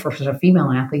wife, or if it was a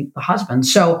female athlete, the husband.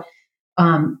 So,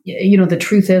 the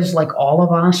truth is, like all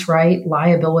of us, right,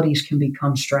 liabilities can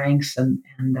become strengths. And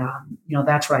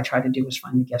that's what I tried to do, was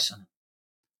find the gifts in it.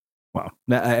 Wow.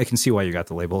 Now, I can see why you got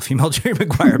the label female Jerry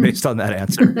Maguire based on that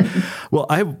answer. Well,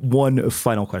 I have one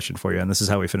final question for you, and this is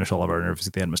how we finish all of our interviews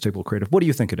at the Unmistakable Creative. What do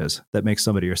you think it is that makes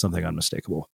somebody or something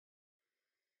unmistakable?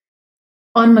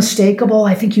 Unmistakable,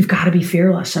 I think you've got to be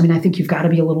fearless. I mean, I think you've got to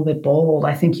be a little bit bold.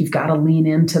 I think you've got to lean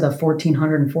into the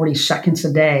 1,440 seconds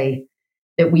a day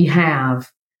that we have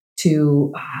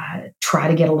to try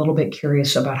to get a little bit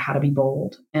curious about how to be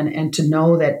bold, and to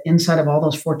know that inside of all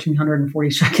those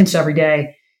 1,440 seconds every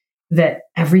day, that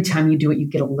every time you do it, you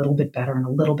get a little bit better and a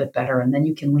little bit better. And then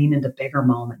you can lean into bigger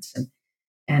moments,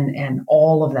 and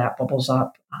all of that bubbles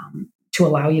up to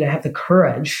allow you to have the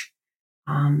courage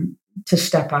to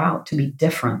step out, to be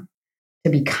different, to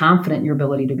be confident in your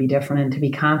ability to be different, and to be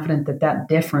confident that that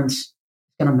difference is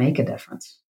going to make a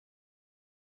difference.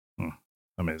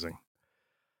 Amazing.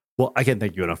 Well, I can't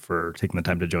thank you enough for taking the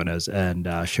time to join us and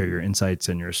share your insights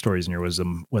and your stories and your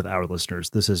wisdom with our listeners.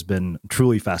 This has been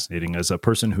truly fascinating. As a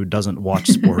person who doesn't watch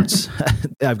sports,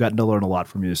 I've gotten to learn a lot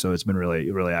from you. So it's been really,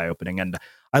 really eye-opening. And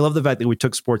I love the fact that we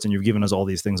took sports and you've given us all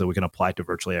these things that we can apply to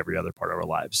virtually every other part of our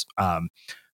lives.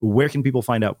 Where can people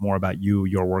find out more about you,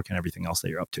 your work, and everything else that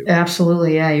you're up to?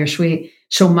 Absolutely. Yeah, you're sweet.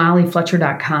 So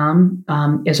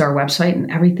MollyFletcher.com is our website, and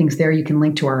everything's there. You can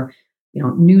link to our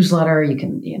newsletter. You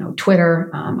can, Twitter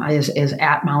is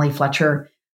at Molly Fletcher.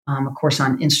 Of course,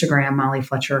 on Instagram, Molly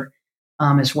Fletcher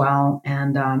as well.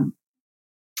 And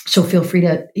so feel free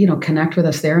to, connect with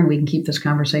us there, and we can keep this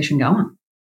conversation going.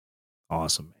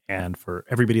 Awesome. And for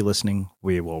everybody listening,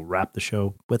 we will wrap the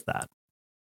show with that.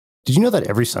 Did you know that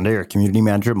every Sunday our community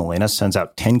manager, Milena, sends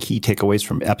out 10 key takeaways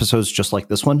from episodes just like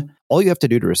this one? All you have to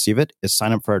do to receive it is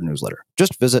sign up for our newsletter.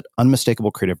 Just visit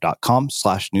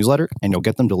unmistakablecreative.com/newsletter and you'll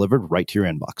get them delivered right to your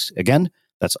inbox. Again,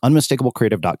 that's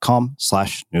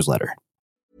unmistakablecreative.com/newsletter.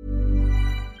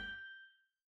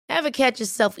 Ever catch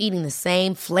yourself eating the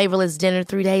same flavorless dinner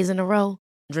 3 days in a row?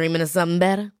 Dreaming of something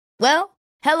better? Well,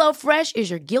 HelloFresh is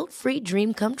your guilt-free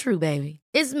dream come true, baby.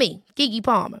 It's me, Keke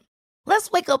Palmer.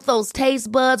 Let's wake up those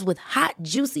taste buds with hot,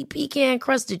 juicy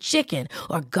pecan-crusted chicken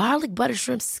or garlic butter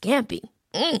shrimp scampi.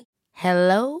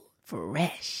 Hello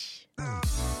Fresh.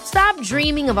 Stop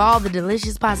dreaming of all the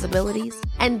delicious possibilities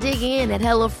and dig in at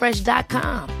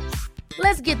HelloFresh.com.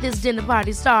 Let's get this dinner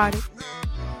party started.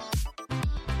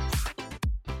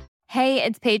 Hey,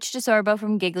 it's Paige DeSorbo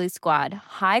from Giggly Squad.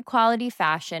 High quality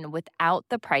fashion without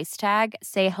the price tag.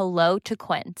 Say hello to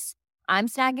Quince. I'm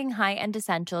snagging high-end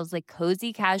essentials like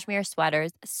cozy cashmere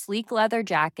sweaters, sleek leather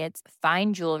jackets,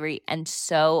 fine jewelry, and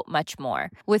so much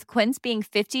more. With Quince being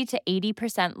 50 to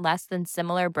 80% less than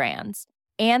similar brands.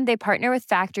 And they partner with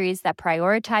factories that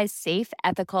prioritize safe,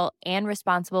 ethical, and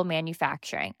responsible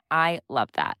manufacturing. I love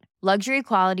that. Luxury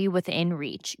quality within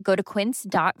reach. Go to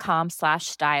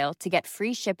quince.com/style to get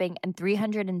free shipping and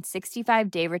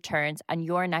 365-day returns on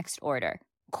your next order.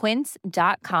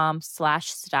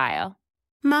 Quince.com/style.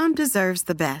 Mom deserves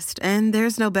the best, and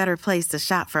there's no better place to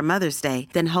shop for Mother's Day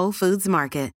than Whole Foods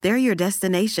Market. They're your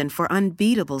destination for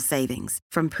unbeatable savings,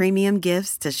 from premium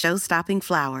gifts to show-stopping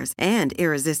flowers and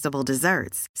irresistible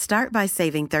desserts. Start by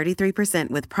saving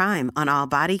 33% with Prime on all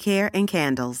body care and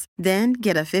candles. Then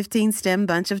get a 15-stem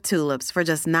bunch of tulips for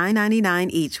just $9.99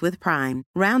 each with Prime.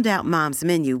 Round out Mom's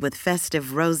menu with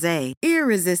festive rosé,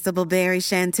 irresistible berry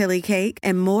chantilly cake,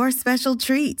 and more special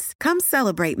treats. Come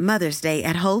celebrate Mother's Day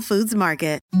at Whole Foods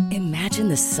Market. Imagine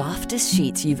the softest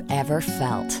sheets you've ever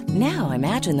felt. Now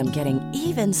imagine them getting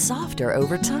even softer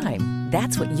over time.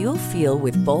 That's what you'll feel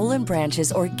with Boll &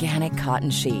 Branch's organic cotton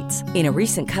sheets. In a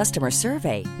recent customer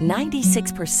survey,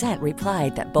 96%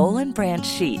 replied that Boll & Branch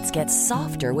sheets get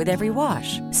softer with every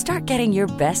wash. Start getting your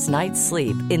best night's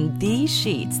sleep in these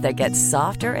sheets that get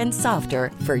softer and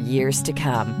softer for years to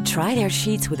come. Try their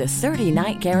sheets with a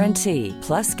 30-night guarantee.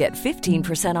 Plus, get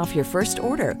 15% off your first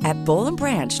order at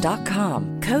bollandbranch.com.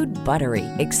 Code BUTTERY.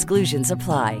 Exclusions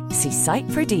apply. See site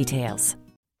for details.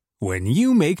 When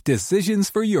you make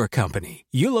decisions for your company,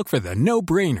 you look for the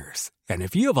no-brainers. And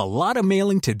if you have a lot of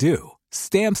mailing to do,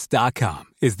 Stamps.com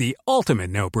is the ultimate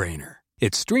no-brainer.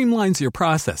 It streamlines your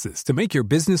processes to make your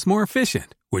business more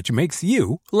efficient, which makes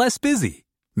you less busy.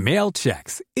 Mail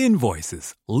checks,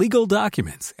 invoices, legal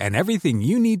documents, and everything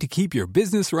you need to keep your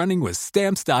business running with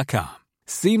Stamps.com.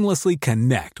 Seamlessly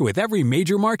connect with every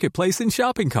major marketplace and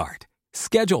shopping cart.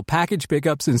 Schedule package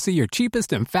pickups and see your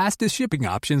cheapest and fastest shipping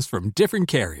options from different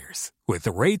carriers, with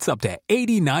rates up to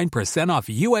 89% off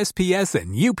USPS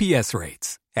and UPS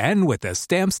rates. And with the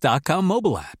Stamps.com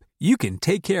mobile app, you can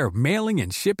take care of mailing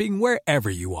and shipping wherever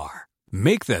you are.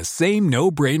 Make the same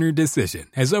no-brainer decision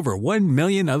as over 1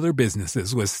 million other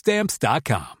businesses with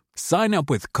Stamps.com. Sign up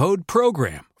with code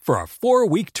PROGRAM for a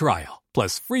 4-week trial,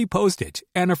 plus free postage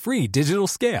and a free digital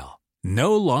scale.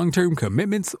 No long-term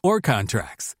commitments or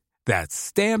contracts. That's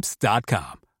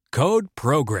Stamps.com. Code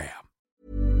PROGRAM.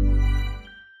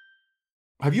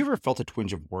 Have you ever felt a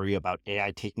twinge of worry about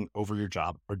AI taking over your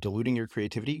job or diluting your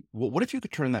creativity? Well, what if you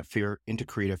could turn that fear into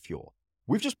creative fuel?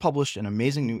 We've just published an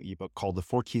amazing new ebook called The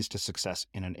 4 Keys to Success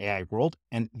in an AI World,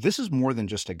 and this is more than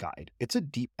just a guide. It's a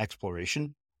deep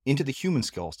exploration into the human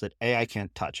skills that AI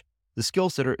can't touch, the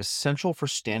skills that are essential for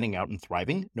standing out and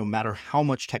thriving, no matter how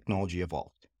much technology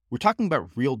evolves. We're talking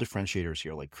about real differentiators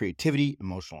here, like creativity,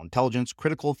 emotional intelligence,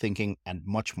 critical thinking, and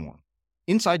much more.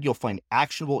 Inside, you'll find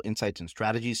actionable insights and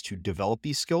strategies to develop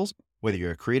these skills, whether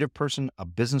you're a creative person, a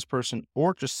business person,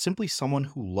 or just simply someone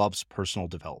who loves personal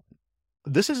development.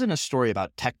 This isn't a story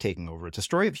about tech taking over. It's a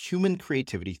story of human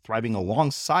creativity thriving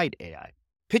alongside AI.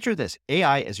 Picture this,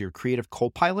 AI as your creative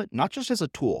co-pilot, not just as a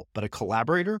tool, but a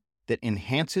collaborator that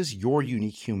enhances your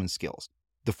unique human skills.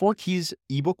 The 4 Keys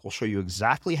ebook will show you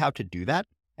exactly how to do that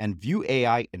and view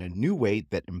AI in a new way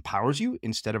that empowers you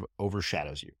instead of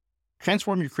overshadows you.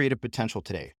 Transform your creative potential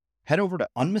today. Head over to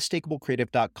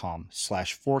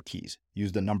unmistakablecreative.com/4keys.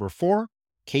 Use the number 4,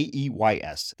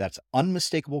 KEYS. That's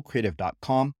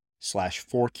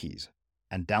unmistakablecreative.com/4keys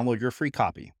and download your free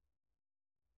copy.